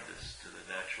blindness to the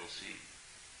natural seeing.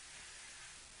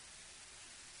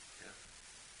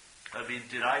 Yeah? I mean,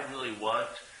 did I really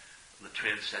want the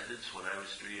transcendence when I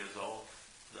was 3 years old?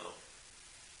 No.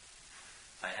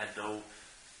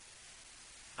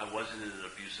 I wasn't in an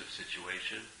abusive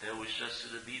situation. There was just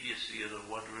an immediacy and a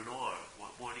wonder and awe.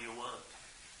 What more do you want?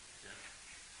 Yeah.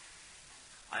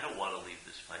 I don't want to leave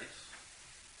this place.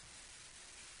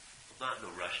 I'm not in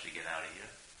a rush to get out of here.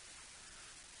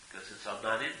 Because I'm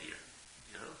not in here.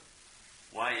 You know?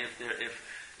 Why, if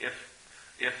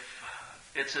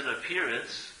it's an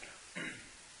appearance,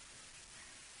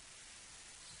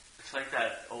 it's like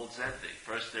that old Zen thing.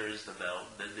 First there is the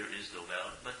mountain, then there is no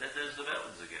mountain, but then there's the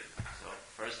mountains again. So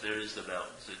first there is the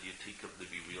mountains, and you take them to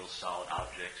be real solid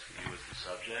objects for you as the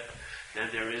subject. Then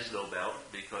there is no mountain,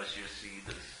 because you're seen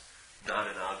as not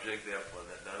an object, therefore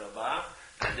that none of that.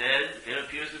 And then it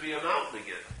appears to be a mountain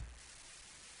again.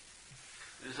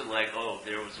 It isn't like, oh,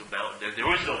 there was a mountain, then there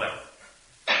was no mountain.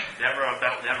 Never a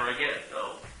mountain, never again.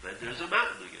 No, then there's a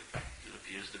mountain again. It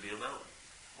appears to be a mountain.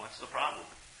 What's the problem?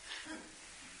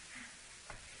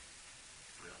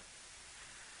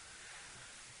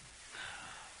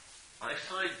 I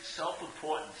find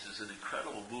self-importance is an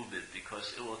incredible movement,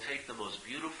 because it will take the most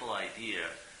beautiful idea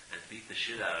and beat the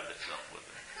shit out of itself with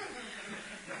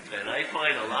it. And I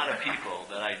find a lot of people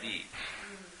that I meet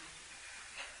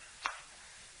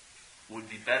would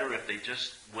be better if they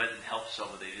just went and helped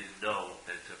someone they didn't know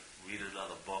than to read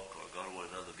another book or go to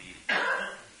another meeting.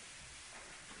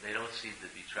 They don't seem to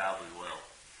be traveling well.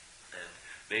 And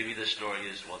maybe the story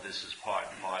is, well, this is part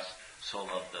and parcel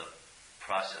of the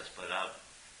process, but I'm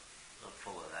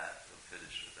full of that. I'm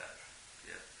finished with that.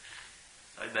 Yeah.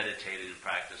 I meditated and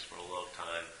practiced for a long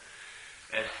time.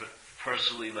 And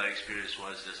personally, my experience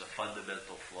was there's a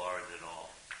fundamental flaw in it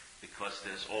all. Because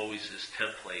there's always this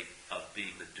template of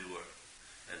being the doer.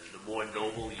 And the more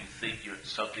noble you think you're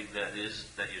something that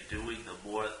you're doing, the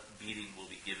more meaning will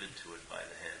be given to it by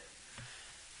the head.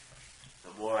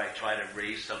 The more I try to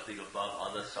raise something above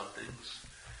other somethings,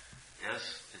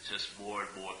 yes, it's just more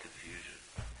and more confusion.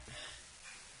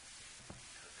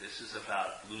 This is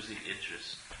about losing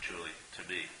interest, truly, to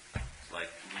me. It's like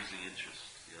losing interest,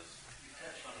 yes. You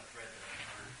touched on a thread that I've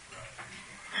heard throughout your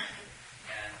meeting,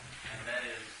 and that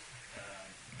is,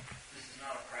 this is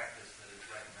not a practice that is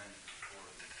recommended for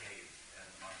the cave and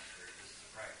the monastery. This is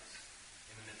a practice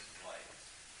in the midst of life.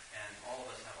 And all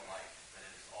of us have a life. That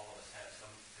is, all of us have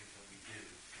something that we do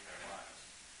with our lives.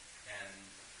 And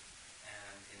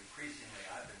increasingly,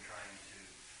 I've been trying to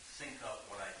sync up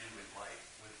what I do in life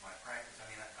with my practice. I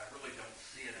mean, I really don't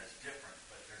see it as different,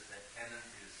 but there's that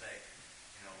tendency to say,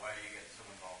 why do you get so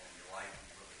involved in your life when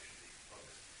you really should be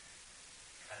focused?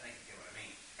 I think you get what I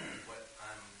mean. What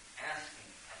I'm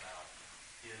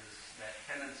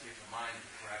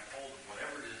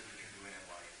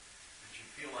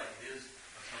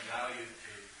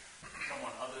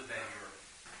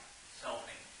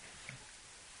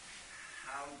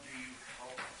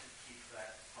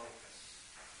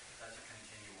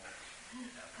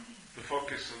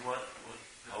focus on what?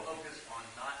 The focus on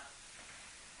not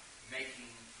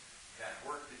making that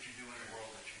work that you do in the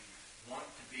world that you want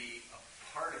to be a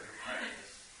part of your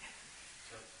practice,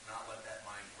 to not let that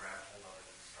mind grab hold of it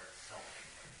and start selfing.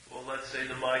 Well, let's say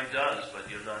the mind does, but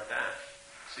you're not that.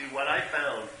 See, what I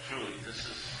found, truly, this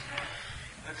is,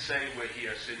 let's say we're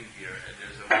here, sitting here, and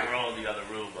there's a girl in the other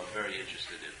room I'm very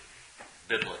interested in,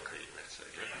 biblically, let's say.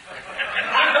 I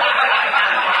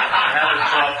haven't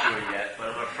talked to her yet,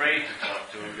 but I'm afraid to talk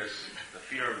to her because the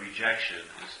fear of rejection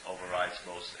overrides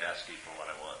most asking for what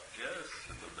I want. Yes,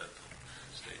 in the mental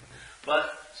state.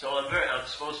 But, so I'm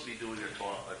supposed to be doing a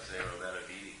talk, let's say, or I'm at a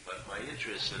meeting, but my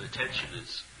interest and attention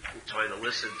is trying to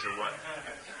listen to what,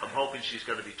 I'm hoping she's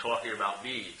going to be talking about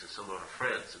me to some of her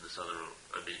friends in this other room.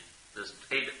 I mean, there's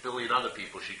 8 billion other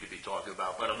people she could be talking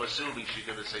about, but I'm assuming she's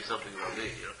going to say something about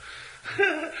me, you know.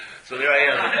 So there I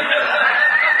am.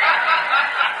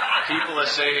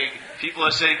 People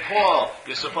are saying, Paul,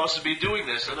 you're supposed to be doing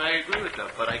this, and I agree with them,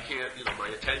 but I can't, my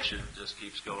attention just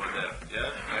keeps going there.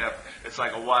 Yeah? It's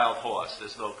like a wild horse.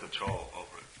 There's no control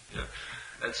over it. Yeah?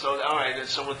 And so, all right, then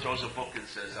someone throws a book and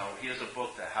says, oh, here's a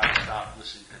book that how to stop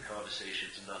listening to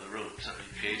conversations in other rooms. I mean,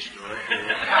 page through it. It's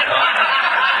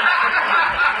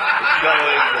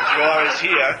going, the drawer is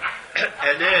here.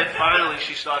 And then finally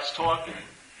she starts talking.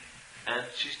 And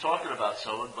she's talking about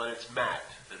someone, but it's Matt,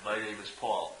 and my name is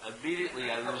Paul.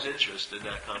 Immediately I lose interest in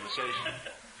that conversation.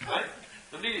 Right?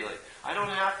 Immediately. I don't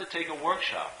have to take a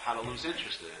workshop how to lose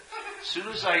interest in it. As soon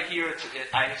as I hear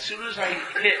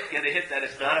get a hit that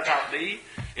it's not about me,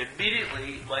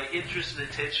 immediately my interest and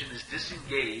attention is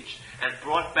disengaged and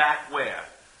brought back where?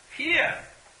 Here.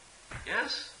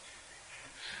 Yes?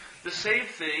 The same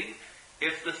thing,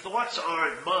 if the thoughts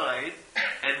aren't mine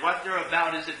and what they're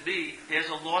about isn't me, there's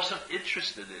a loss of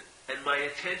interest in it. And my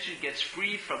attention gets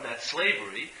free from that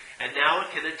slavery, and now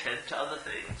it can attend to other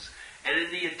things. And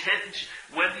in the attention,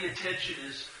 when the attention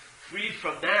is freed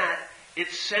from that,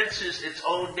 it senses its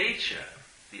own nature,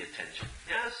 the attention.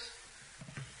 Yes?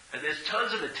 And there's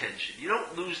tons of attention. You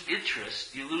don't lose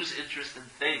interest, you lose interest in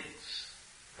things.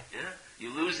 Yeah?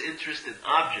 You lose interest in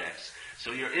objects.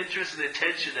 So your interest and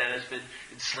attention that has been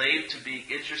enslaved to being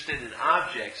interested in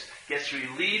objects gets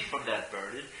relieved from that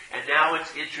burden, and now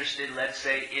it's interested, let's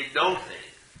say, in no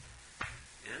thing.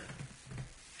 Yeah?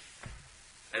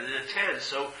 And it attends.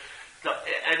 So,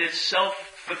 and it's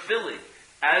self-fulfilling.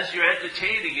 As you're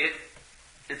entertaining it,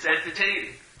 it's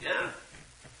entertaining. Yeah?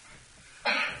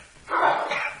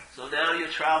 So now you're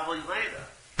traveling later.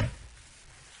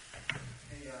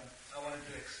 Hey, I wanted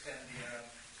to extend the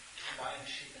lion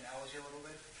sheep analogy a little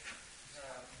bit.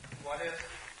 What if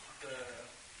the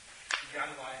young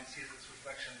lion sees its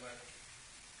reflection but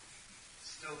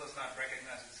still does not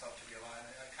recognize itself to be a lion?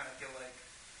 I kind of feel like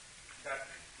that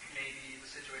may be the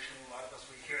situation with a lot of us.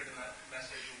 We hear the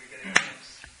message or we get a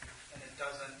glimpse and it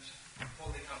doesn't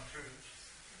fully come through.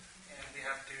 And we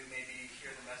have to maybe hear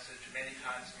the message many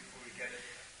times before we get it.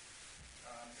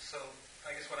 So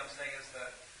I guess what I'm saying is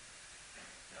that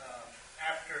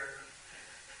after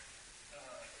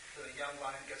the young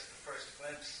lion gets the first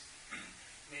glimpse,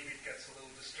 maybe it gets a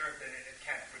little disturbed and it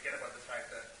can't forget about the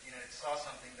fact that it saw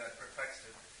something that perplexed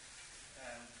it.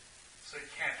 And so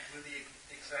it can't really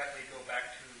exactly go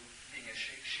back to being a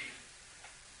sheep.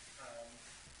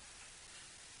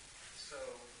 So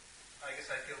I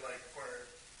guess I feel like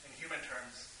in human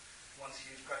terms, once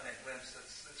you've gotten a glimpse,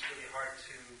 it's really hard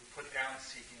to put down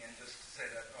seeking and just say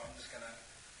that, I'm just going to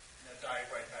dive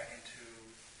right back into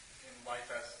life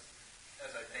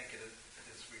as I think it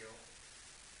is real.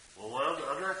 Well,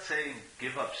 I'm not saying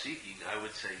give up seeking. I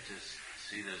would say just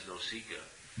see there's no seeker.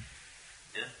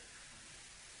 Yeah?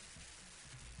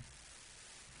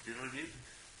 You know what I mean?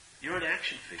 You're an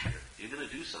action figure. You're going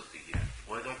to do something here.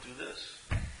 Why not do this?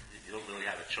 You don't really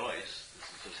have a choice. This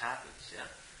just happens, yeah?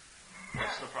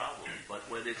 What's the problem? But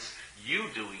when it's you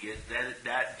doing it, then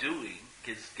that doing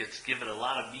gets given a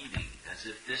lot of meaning, as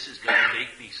if this is going to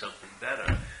make me something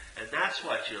better. And that's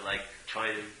what you're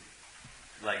trying to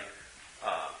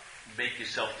make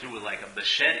yourself through with, like a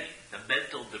machete, the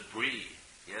mental debris,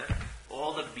 yeah?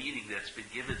 All the meaning that's been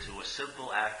given to a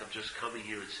simple act of just coming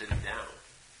here and sitting down.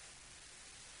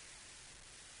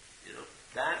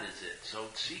 That is it. So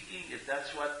seeking, if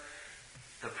that's what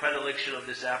the predilection of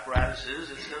this apparatus is,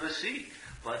 it's going to seek.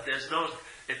 But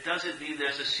it doesn't mean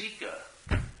there's a seeker.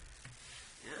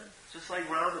 Yeah? Just like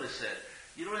Ramana said,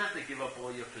 you don't have to give up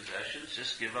all your possessions,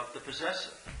 just give up the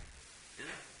possessor. Yeah?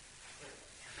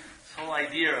 This whole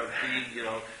idea of being,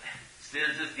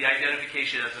 there's the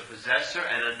identification as a possessor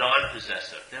and a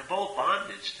non-possessor. They're both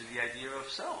bondage to the idea of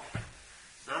self.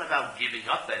 It's not about giving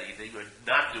up anything or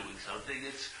not doing something.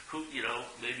 It's who,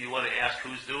 maybe you want to ask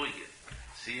who's doing it.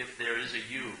 See if there is a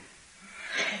you.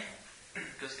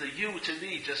 Because the you, to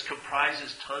me, just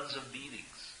comprises tons of meanings.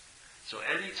 So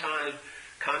anytime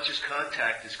conscious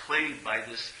contact is claimed by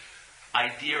this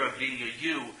idea of being a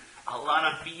you, a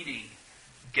lot of meaning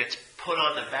gets put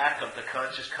on the back of the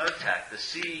conscious contact. The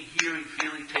seeing, hearing,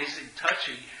 feeling, tasting,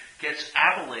 touching gets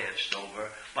avalanched over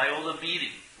by all the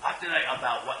meaning.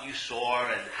 About what you saw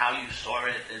and how you saw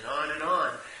it, and on and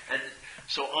on. And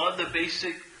so on the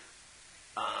basic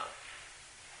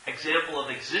example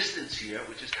of existence here,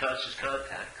 which is conscious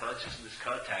contact, consciousness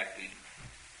contacting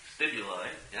stimuli,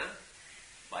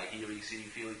 by hearing, seeing,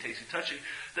 feeling, tasting, touching,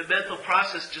 the mental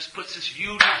process just puts this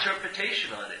huge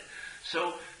interpretation on it.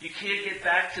 So you can't get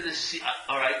back to the see,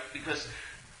 because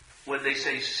when they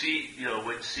say see,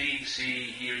 when seeing,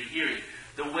 hearing,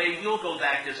 the way we'll go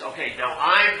back is, okay, now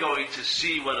I'm going to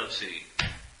see what I'm seeing.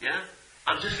 Yeah?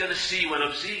 I'm just going to see what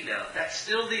I'm seeing now. That's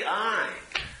still the I.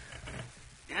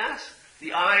 Yes?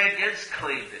 The I against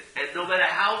claimed it. And no matter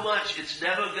how much, it's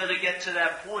never going to get to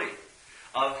that point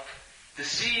of the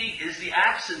seeing is the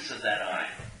absence of that I.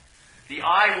 The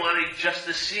I wanting just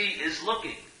to see is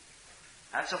looking.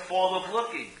 That's a form of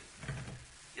looking.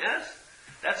 Yes?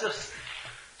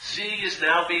 Seeing is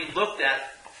now being looked at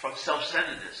from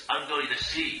self-centeredness. I'm going to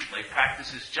see. My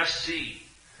practice is just seeing.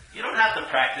 You don't have to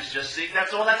practice just seeing.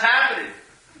 That's all that's happening.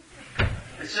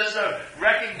 It's just a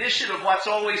recognition of what's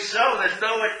always so.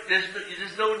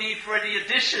 There's no need for any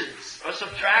additions or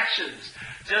subtractions.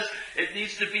 It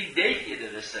needs to be naked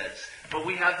in a sense. But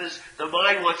we have this, the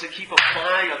mind wants to keep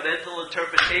applying a mental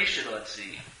interpretation on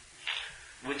seeing,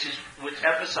 which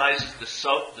emphasizes the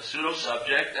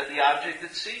pseudo-subject and the object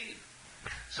that's seen.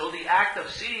 So the act of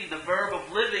seeing, the verb of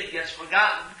living, gets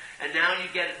forgotten, and now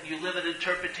you live an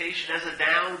interpretation as a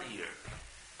noun here.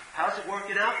 How's it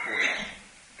working out for you?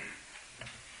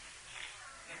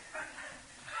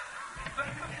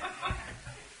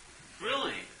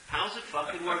 Really? How's it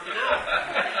fucking working out?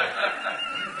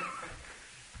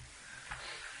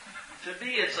 To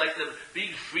me, it's like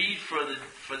being freed for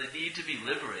the need to be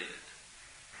liberated.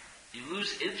 You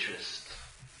lose interest.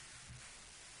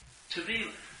 To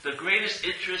me, the greatest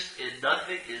interest in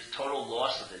nothing is total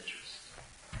loss of interest.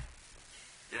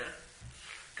 Yeah?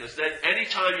 Because then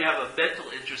anytime you have a mental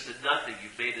interest in nothing,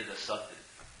 you've made it a something.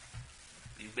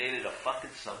 You've made it a fucking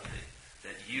something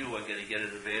that you are going to get an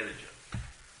advantage of.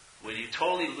 When you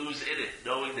totally lose in it,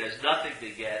 knowing there's nothing to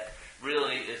get,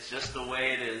 really, it's just the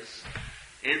way it is.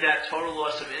 In that total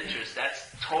loss of interest, that's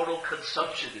total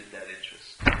consumption in that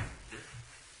interest.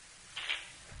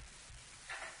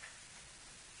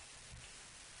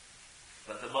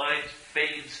 But the mind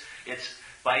fades,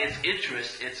 by its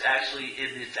interest, it's actually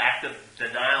in its active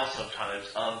denial sometimes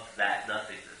of that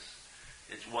nothingness.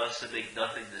 It wants to make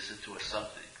nothingness into a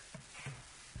something.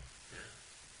 Yeah.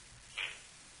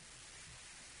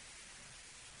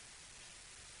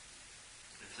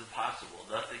 It's impossible.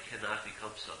 Nothing cannot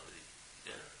become something.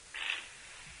 Yeah.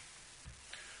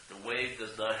 The wave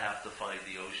does not have to find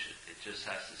the ocean. It just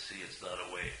has to see it's not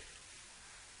a wave.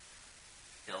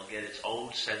 It'll get its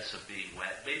own sense of being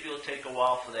wet. Maybe it'll take a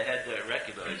while for the head to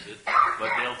recognize it, but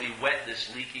there'll be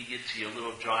wetness leaking into your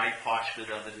little dry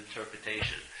parchment of an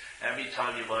interpretation. Every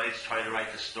time your mind's trying to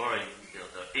write the story,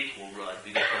 the ink will run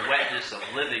because the wetness of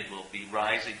living will be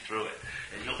rising through it.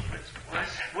 And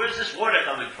where's this water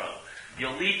coming from?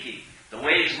 You're leaking. The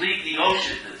waves leak the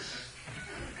ocean.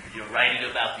 You're writing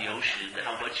about the ocean,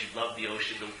 how much you love the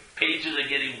ocean. The pages are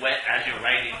getting wet as you're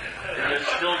writing. And you're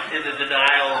still in the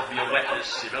denial of your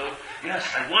wetness, Yes,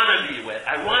 I want to be wet.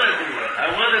 I want to be wet. I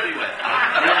want to be wet.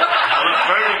 I'm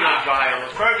affirming I'm dry. I'm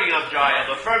affirming I'm dry.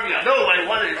 I'm affirming I'm... No, I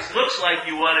want it. It looks like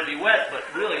you want to be wet, but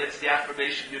really it's the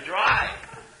affirmation you're dry.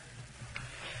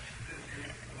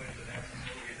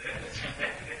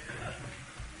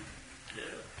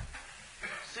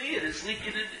 See it, it's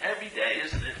leaking in every day,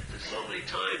 isn't it? There's so many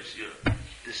times you're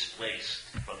displaced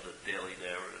from the daily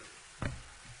narrative.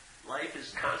 Life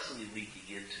is constantly leaking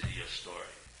into your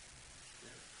story.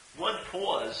 One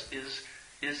pause is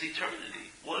eternity.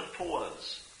 One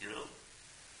pause,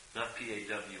 not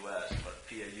P-A-W-S, but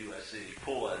P-A-U-S-E,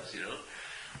 pause,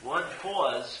 One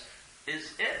pause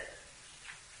is it.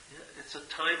 It's a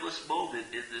timeless moment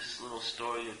in this little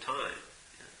story of time.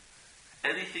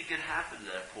 Anything can happen in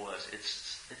that pause.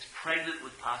 It's pregnant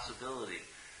with possibility.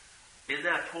 In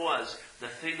that pause, the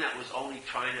thing that was only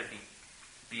trying to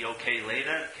be okay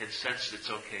later can sense it's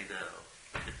okay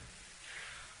now.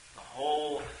 The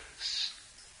whole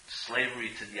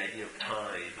slavery to the idea of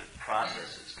time and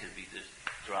processes can be just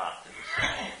dropped in a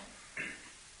second.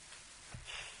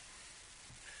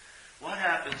 what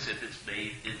happens if it's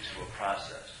made into a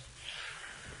process?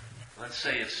 Let's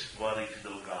say it's wanting to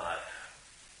know God.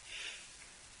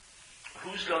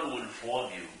 Who's going to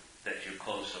inform you that you're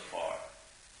close or far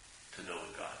to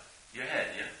knowing God? Your head,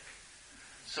 yeah?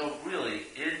 So really,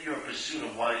 in your pursuit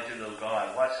of wanting to know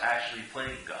God, what's actually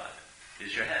playing God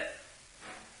is your head.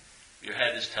 Your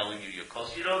head is telling you you're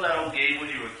close. You know that old game when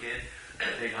you were a kid?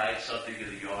 They'd hide something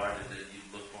in the yard and then you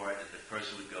look for it and the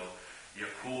person would go, you're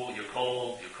cool, you're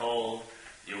cold, you're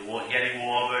getting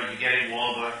warmer, you're getting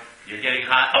warmer, you're getting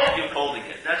hot, oh, you're cold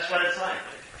again. That's what it's like.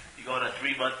 You go on a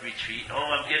 3-month retreat, oh,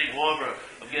 I'm getting warmer,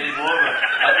 I'm getting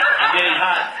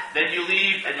hot. Then you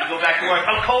leave and you go back to work,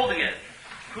 I'm cold again.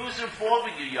 Who's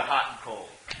informing you you're hot and cold?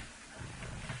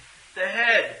 The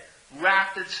head,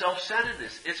 wrapped in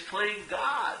self-centeredness. It's playing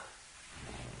God.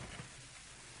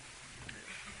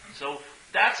 So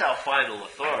that's our final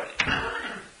authority.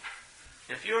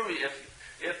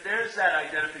 If there's that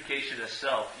identification as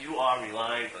self, you are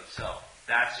relying on self.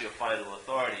 That's your final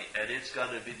authority, and it's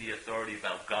going to be the authority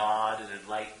about God and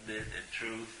enlightenment and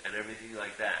truth and everything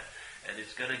like that. And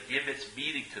it's going to give its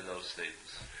meaning to those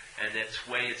things, and its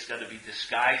way it's going to be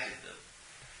disguising them.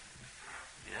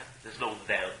 Yeah, there's no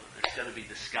them. It's going to be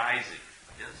disguising.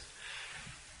 Yes.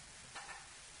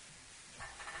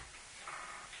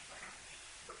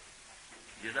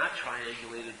 You're not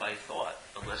triangulated by thought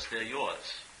unless they're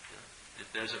yours.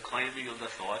 If there's a claiming of the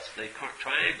thoughts, they can't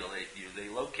triangulate you. They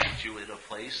locate you in a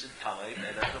place and time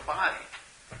and as a body.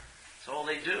 That's all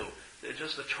they do. They're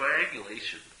just a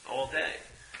triangulation all day.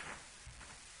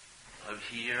 I'm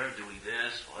here doing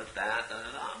this, what, that, da,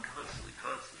 da, da. I'm constantly.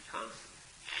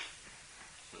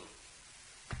 So,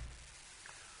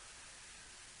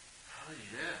 oh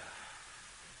yeah.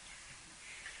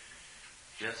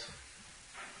 Yes?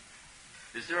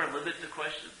 Is there a limit to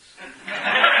questions?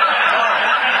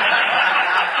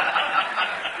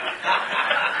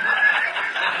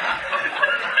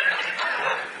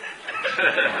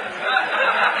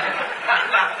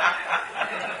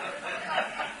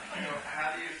 How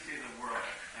do you see the world?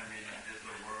 I mean, is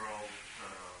the world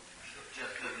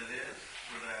just as it is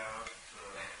without,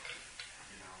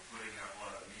 putting up a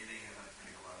lot of meaning and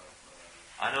putting a lot of...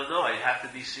 I don't know. I have to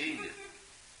be seeing it.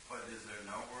 But is there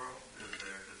no world? Is the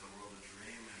world a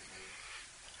dream?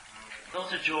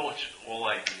 Those are all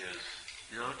ideas.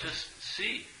 Just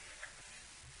see.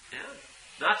 Yeah.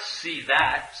 Not see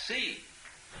that, see.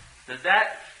 The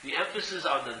emphasis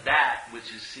on the that,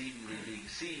 which is seemingly being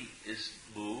seen, is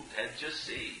moved, and just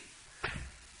see.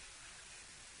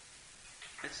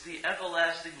 It's the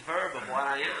everlasting verb of what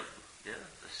I am. Yeah.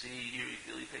 The see, hear,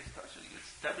 feel, taste, touching.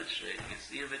 It's demonstrating. It's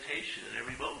the invitation at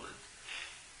every moment.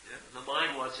 Yeah. The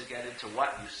mind wants to get into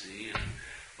what you see,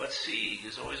 but seeing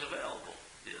is always available.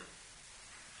 Yeah.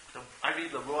 I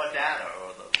mean the raw data,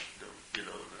 or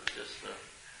just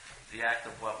the act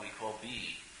of what we call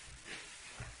being.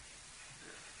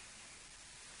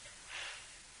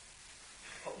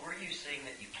 But were you saying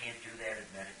that you can't do that in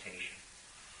meditation?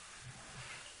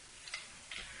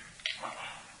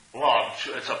 Well, I'm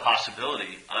sure it's a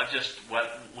possibility.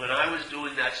 When I was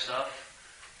doing that stuff,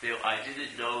 I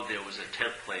didn't know there was a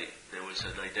template. There was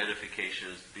an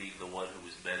identification as being the one who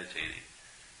was meditating.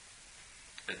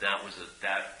 And that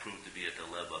proved to be a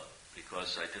dilemma,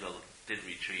 because I did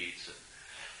retreats in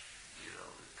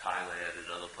Thailand and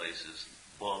other places,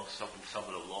 some of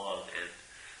them long, and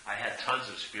I had tons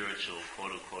of spiritual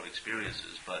quote unquote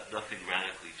experiences, but nothing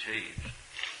radically changed.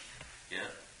 Yeah,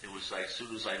 it was like as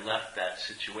soon as I left that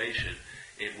situation,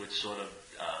 it would sort of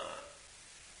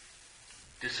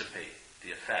dissipate the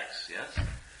effects. Yes,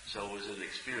 so it was an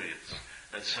experience,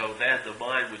 and so then the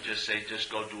mind would just say,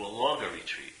 just go do a longer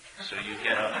retreat. So you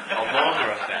get a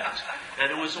longer effect. And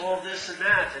it was all this and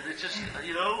that, and it just,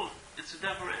 it's a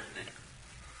never ending.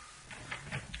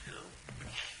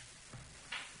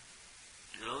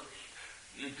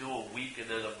 You do a week and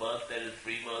then a month, then in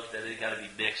 3 months, then it got to be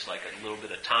mixed, like a little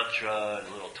bit of tantra, a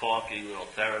little talking, a little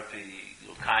therapy, a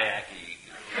little kayaking.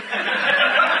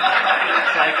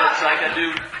 It's like a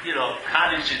new,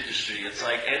 cottage industry. It's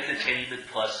like entertainment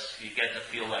plus you get to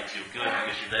feel like you're good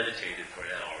because you meditated for an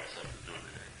hour or something.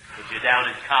 If you're down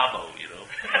in Cabo,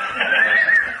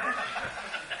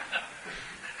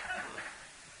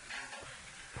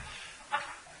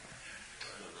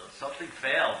 Something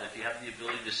failed. If you have the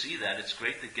ability to see that, it's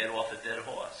great to get off a dead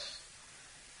horse.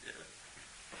 Yeah.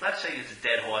 I'm not saying it's a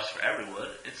dead horse for everyone.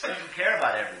 It doesn't care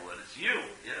about everyone. It's you.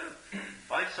 Yeah.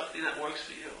 Find something that works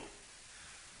for you.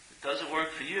 If it doesn't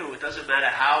work for you, it doesn't matter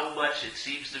how much it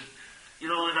seems to...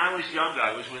 when I was younger,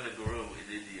 I was with a guru in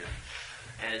India.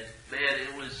 And man,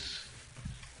 it was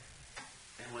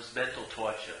mental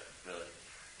torture, really,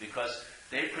 because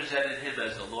They presented him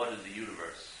as the Lord of the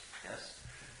universe. Yes?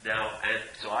 Now, and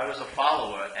so I was a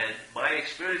follower, and my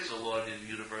experience of the Lord of the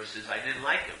universe is I didn't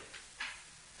like him.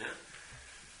 Yeah?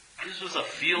 This was a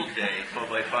field day for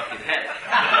my fucking head.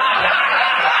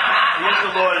 He's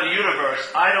the Lord of the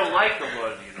universe. I don't like the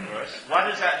Lord of the universe. What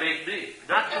does that make me?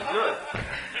 Not too good.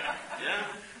 Yeah?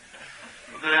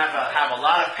 I'm going to have a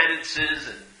lot of penances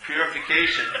and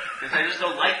purification because I just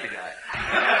don't like the guy.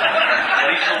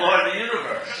 But he's the Lord of the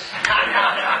universe.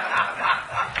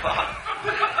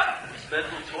 It's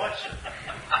mental torture.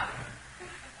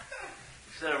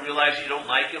 Instead of realizing you don't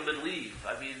like him and leave.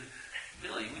 I mean,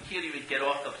 really, we can't even get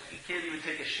off the. You can't even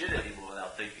take a shit anymore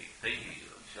without thinking.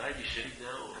 Should I be shitting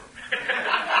now?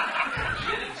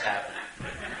 Shitting's happening.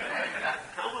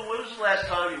 When was the last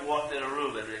time you walked in a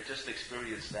room and just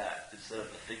experienced that instead of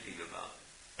thinking about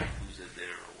who's in there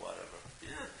or whatever?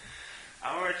 Yeah.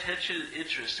 Our attention and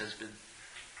interest has been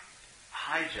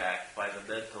hijacked by the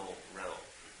mental realm.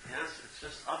 Yes, it's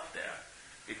just up there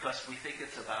because we think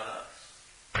it's about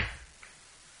us.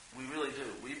 We really do.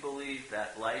 We believe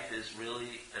that life is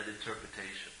really an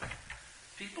interpretation.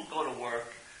 People go to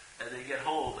work and they get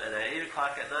home and at 8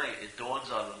 o'clock at night it dawns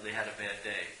on them they had a bad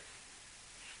day.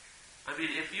 I mean,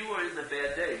 if you were in the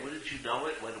bad day, wouldn't you know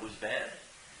it when it was bad?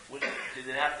 Did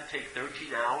it have to take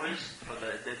 13 hours for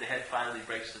then the head finally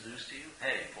breaks the news to you?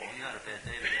 Hey, Paul, you had a bad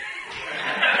day today.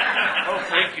 Oh,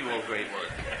 thank you, oh great one.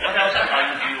 What else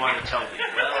do you want to tell me?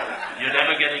 Well, you're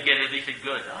never going to get anything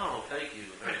good. Oh, thank you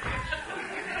very much.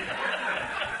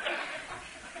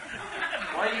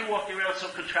 Why are you walking around so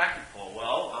contracted, Paul?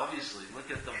 Well, obviously, look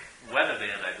at the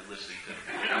weatherman I've been listening to.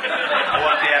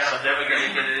 Forecast, I'm never going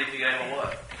to get anything I ever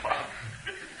want.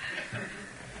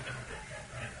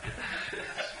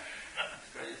 It's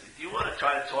crazy. Do you want to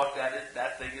try to talk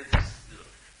that thing into,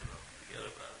 forget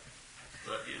about it. It's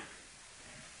not you.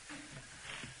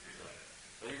 So,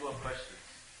 any more questions?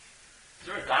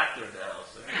 You're a doctor now,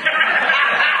 so you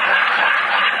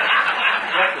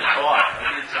have to talk.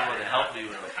 I need someone to help me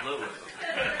with a flu or something.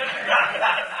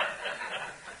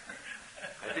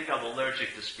 I think I'm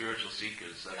allergic to spiritual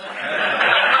seekers. That's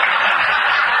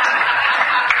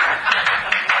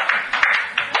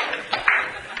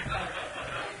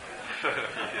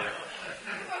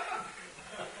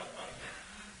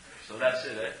So that's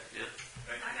it, eh? Yeah.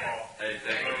 Thank you, Paul. Hey,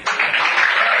 thank you.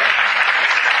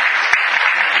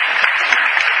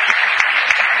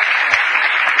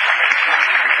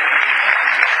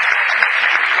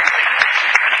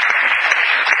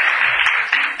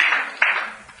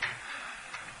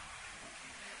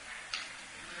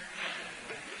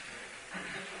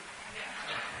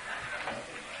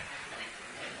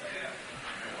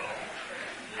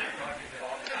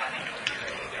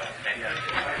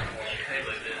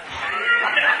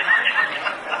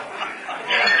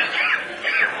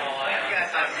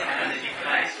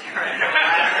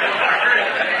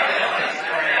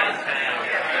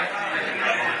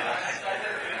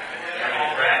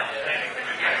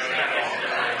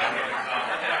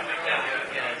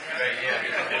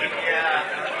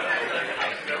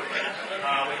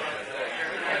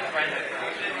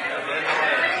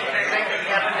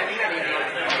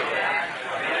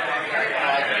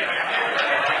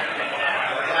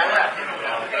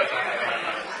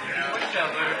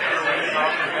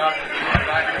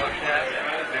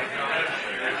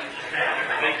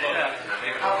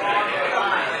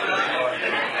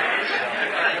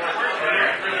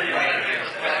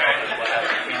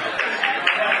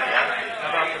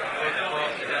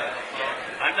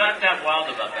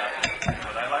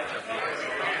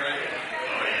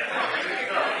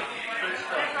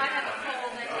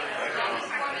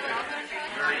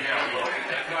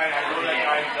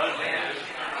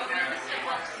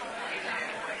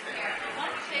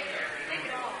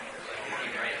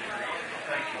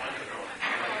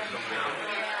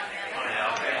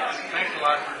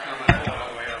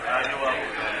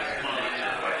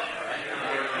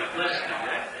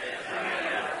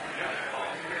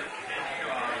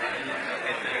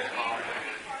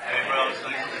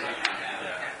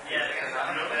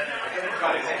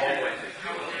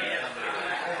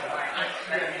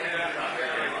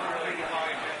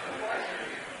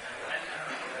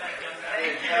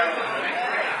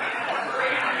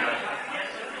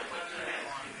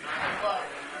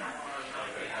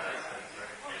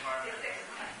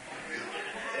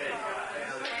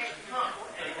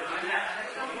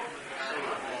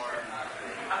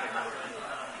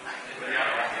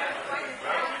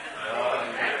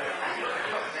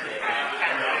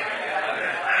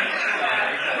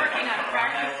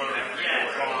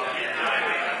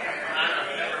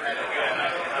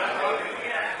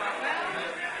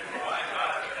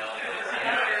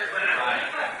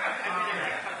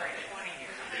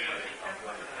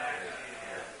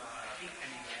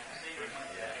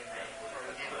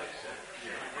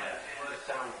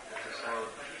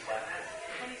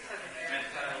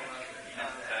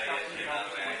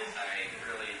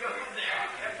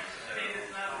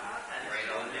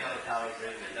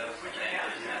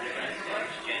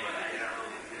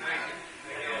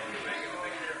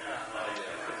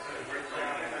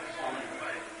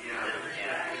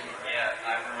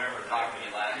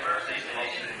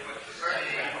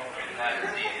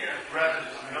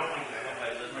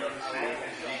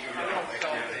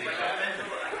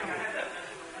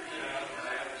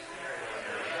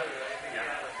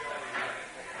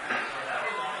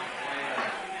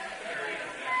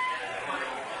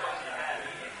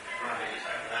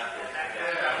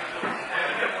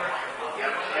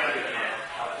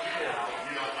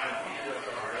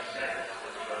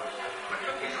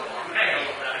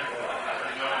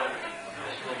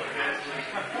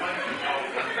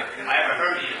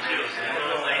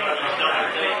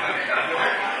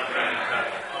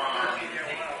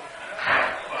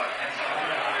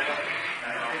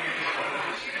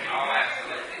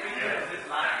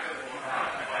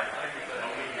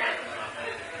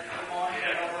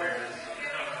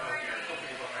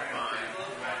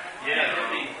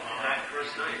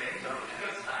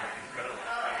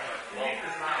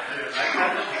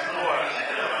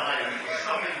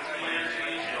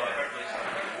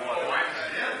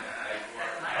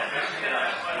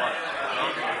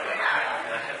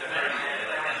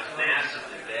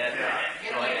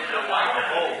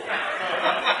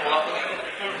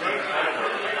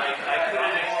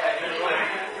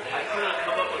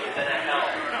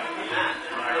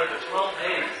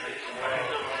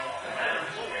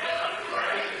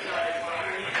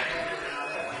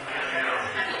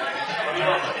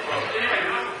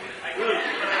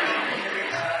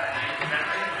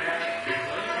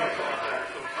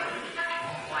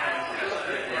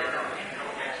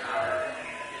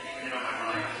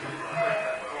 Well,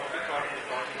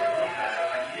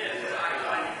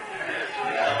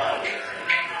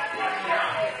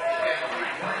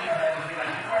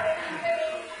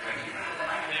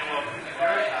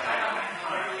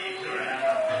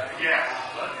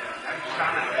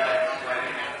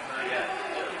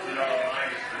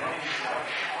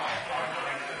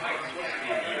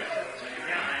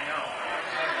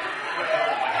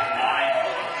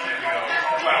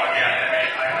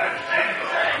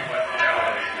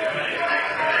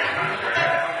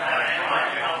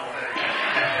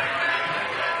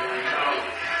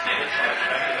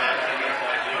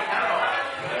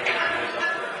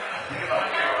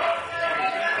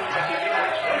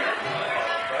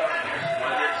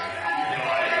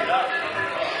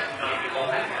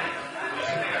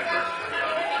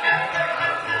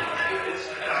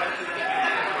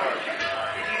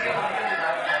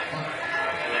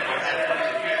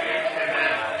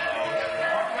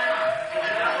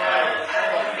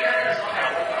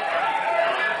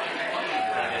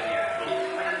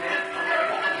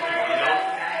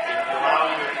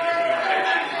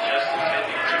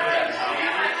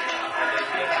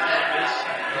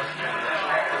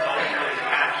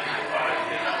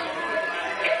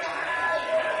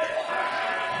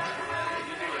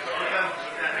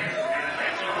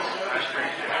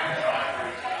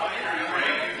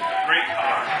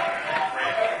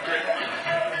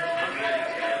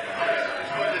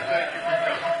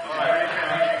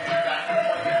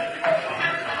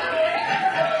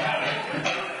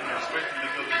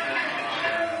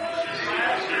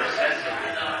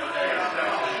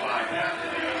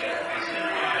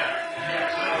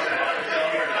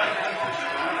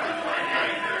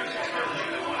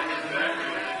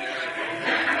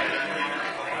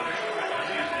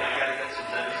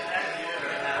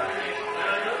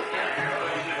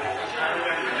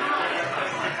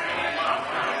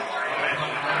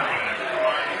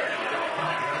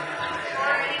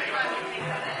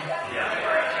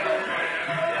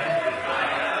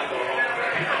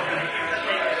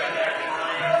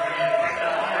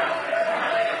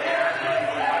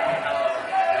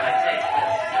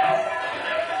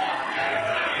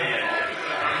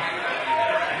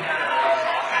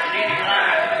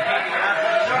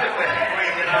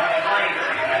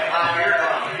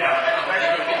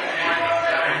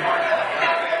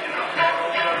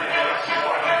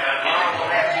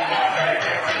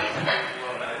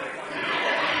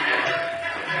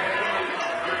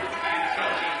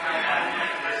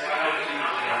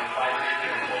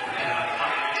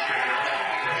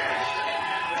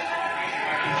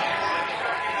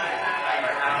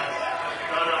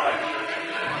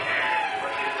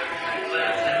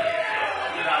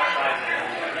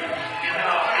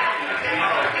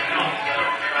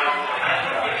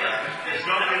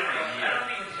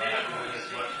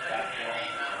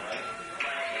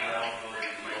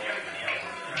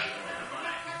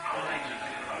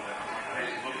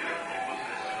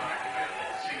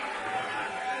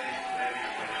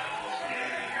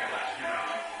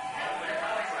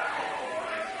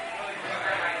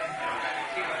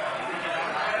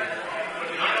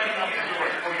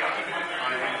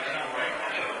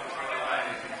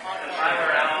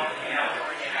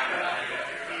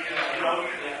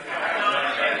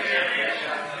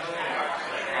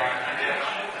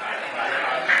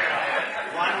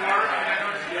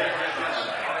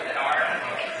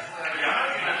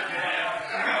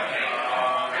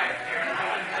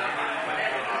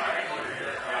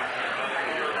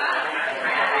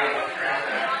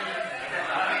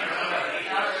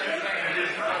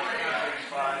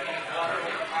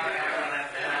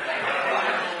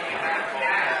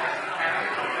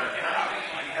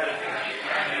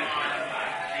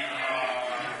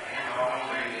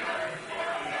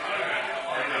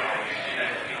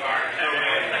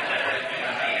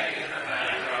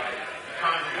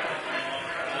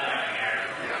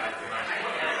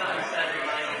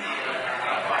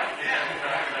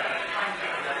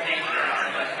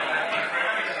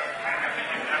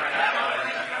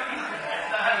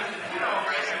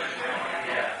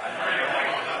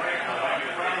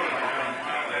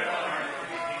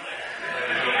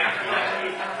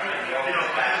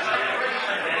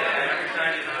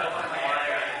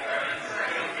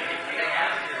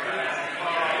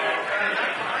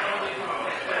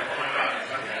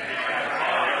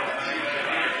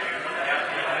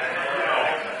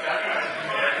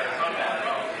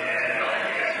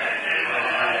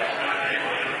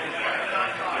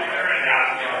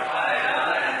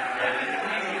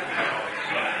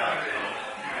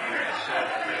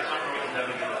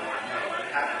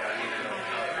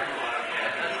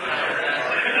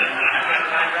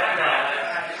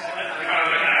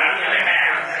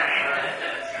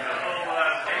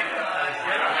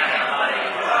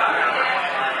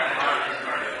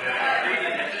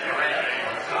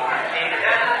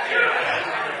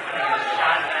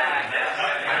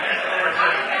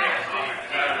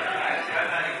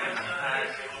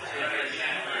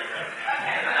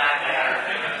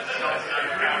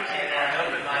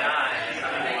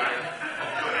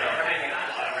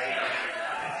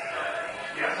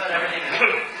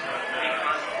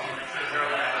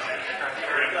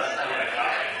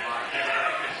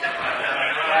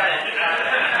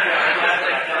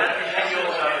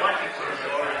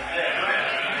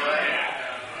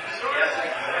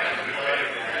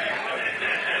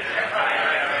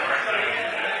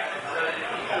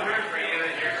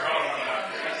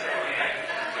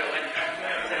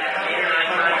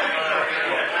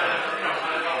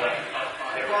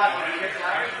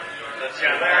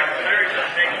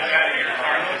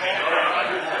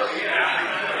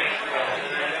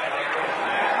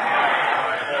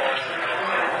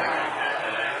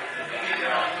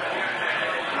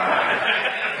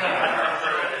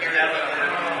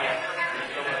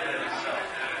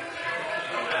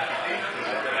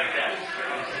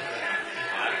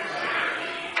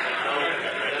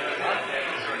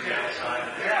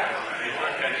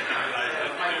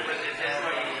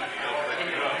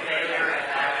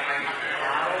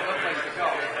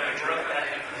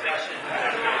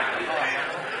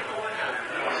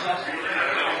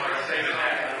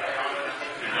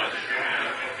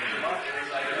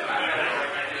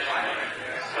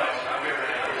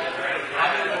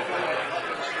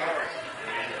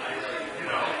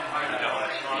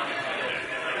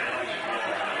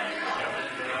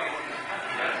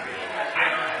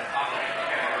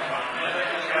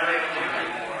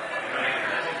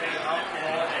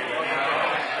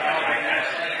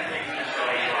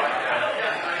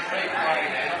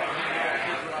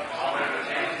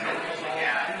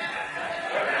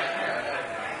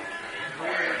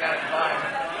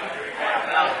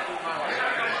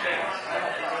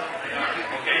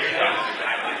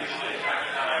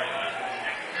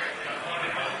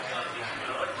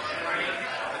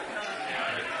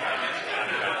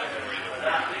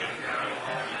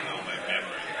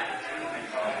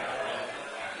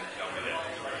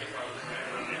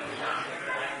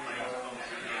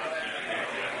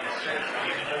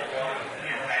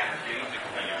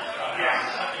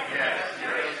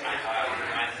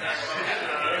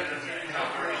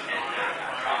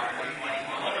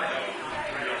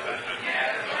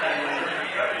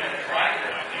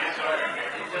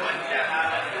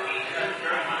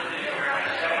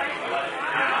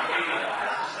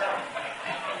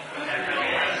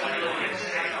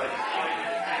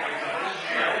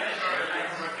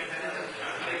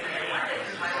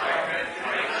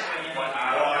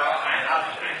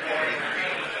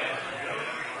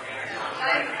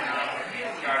 I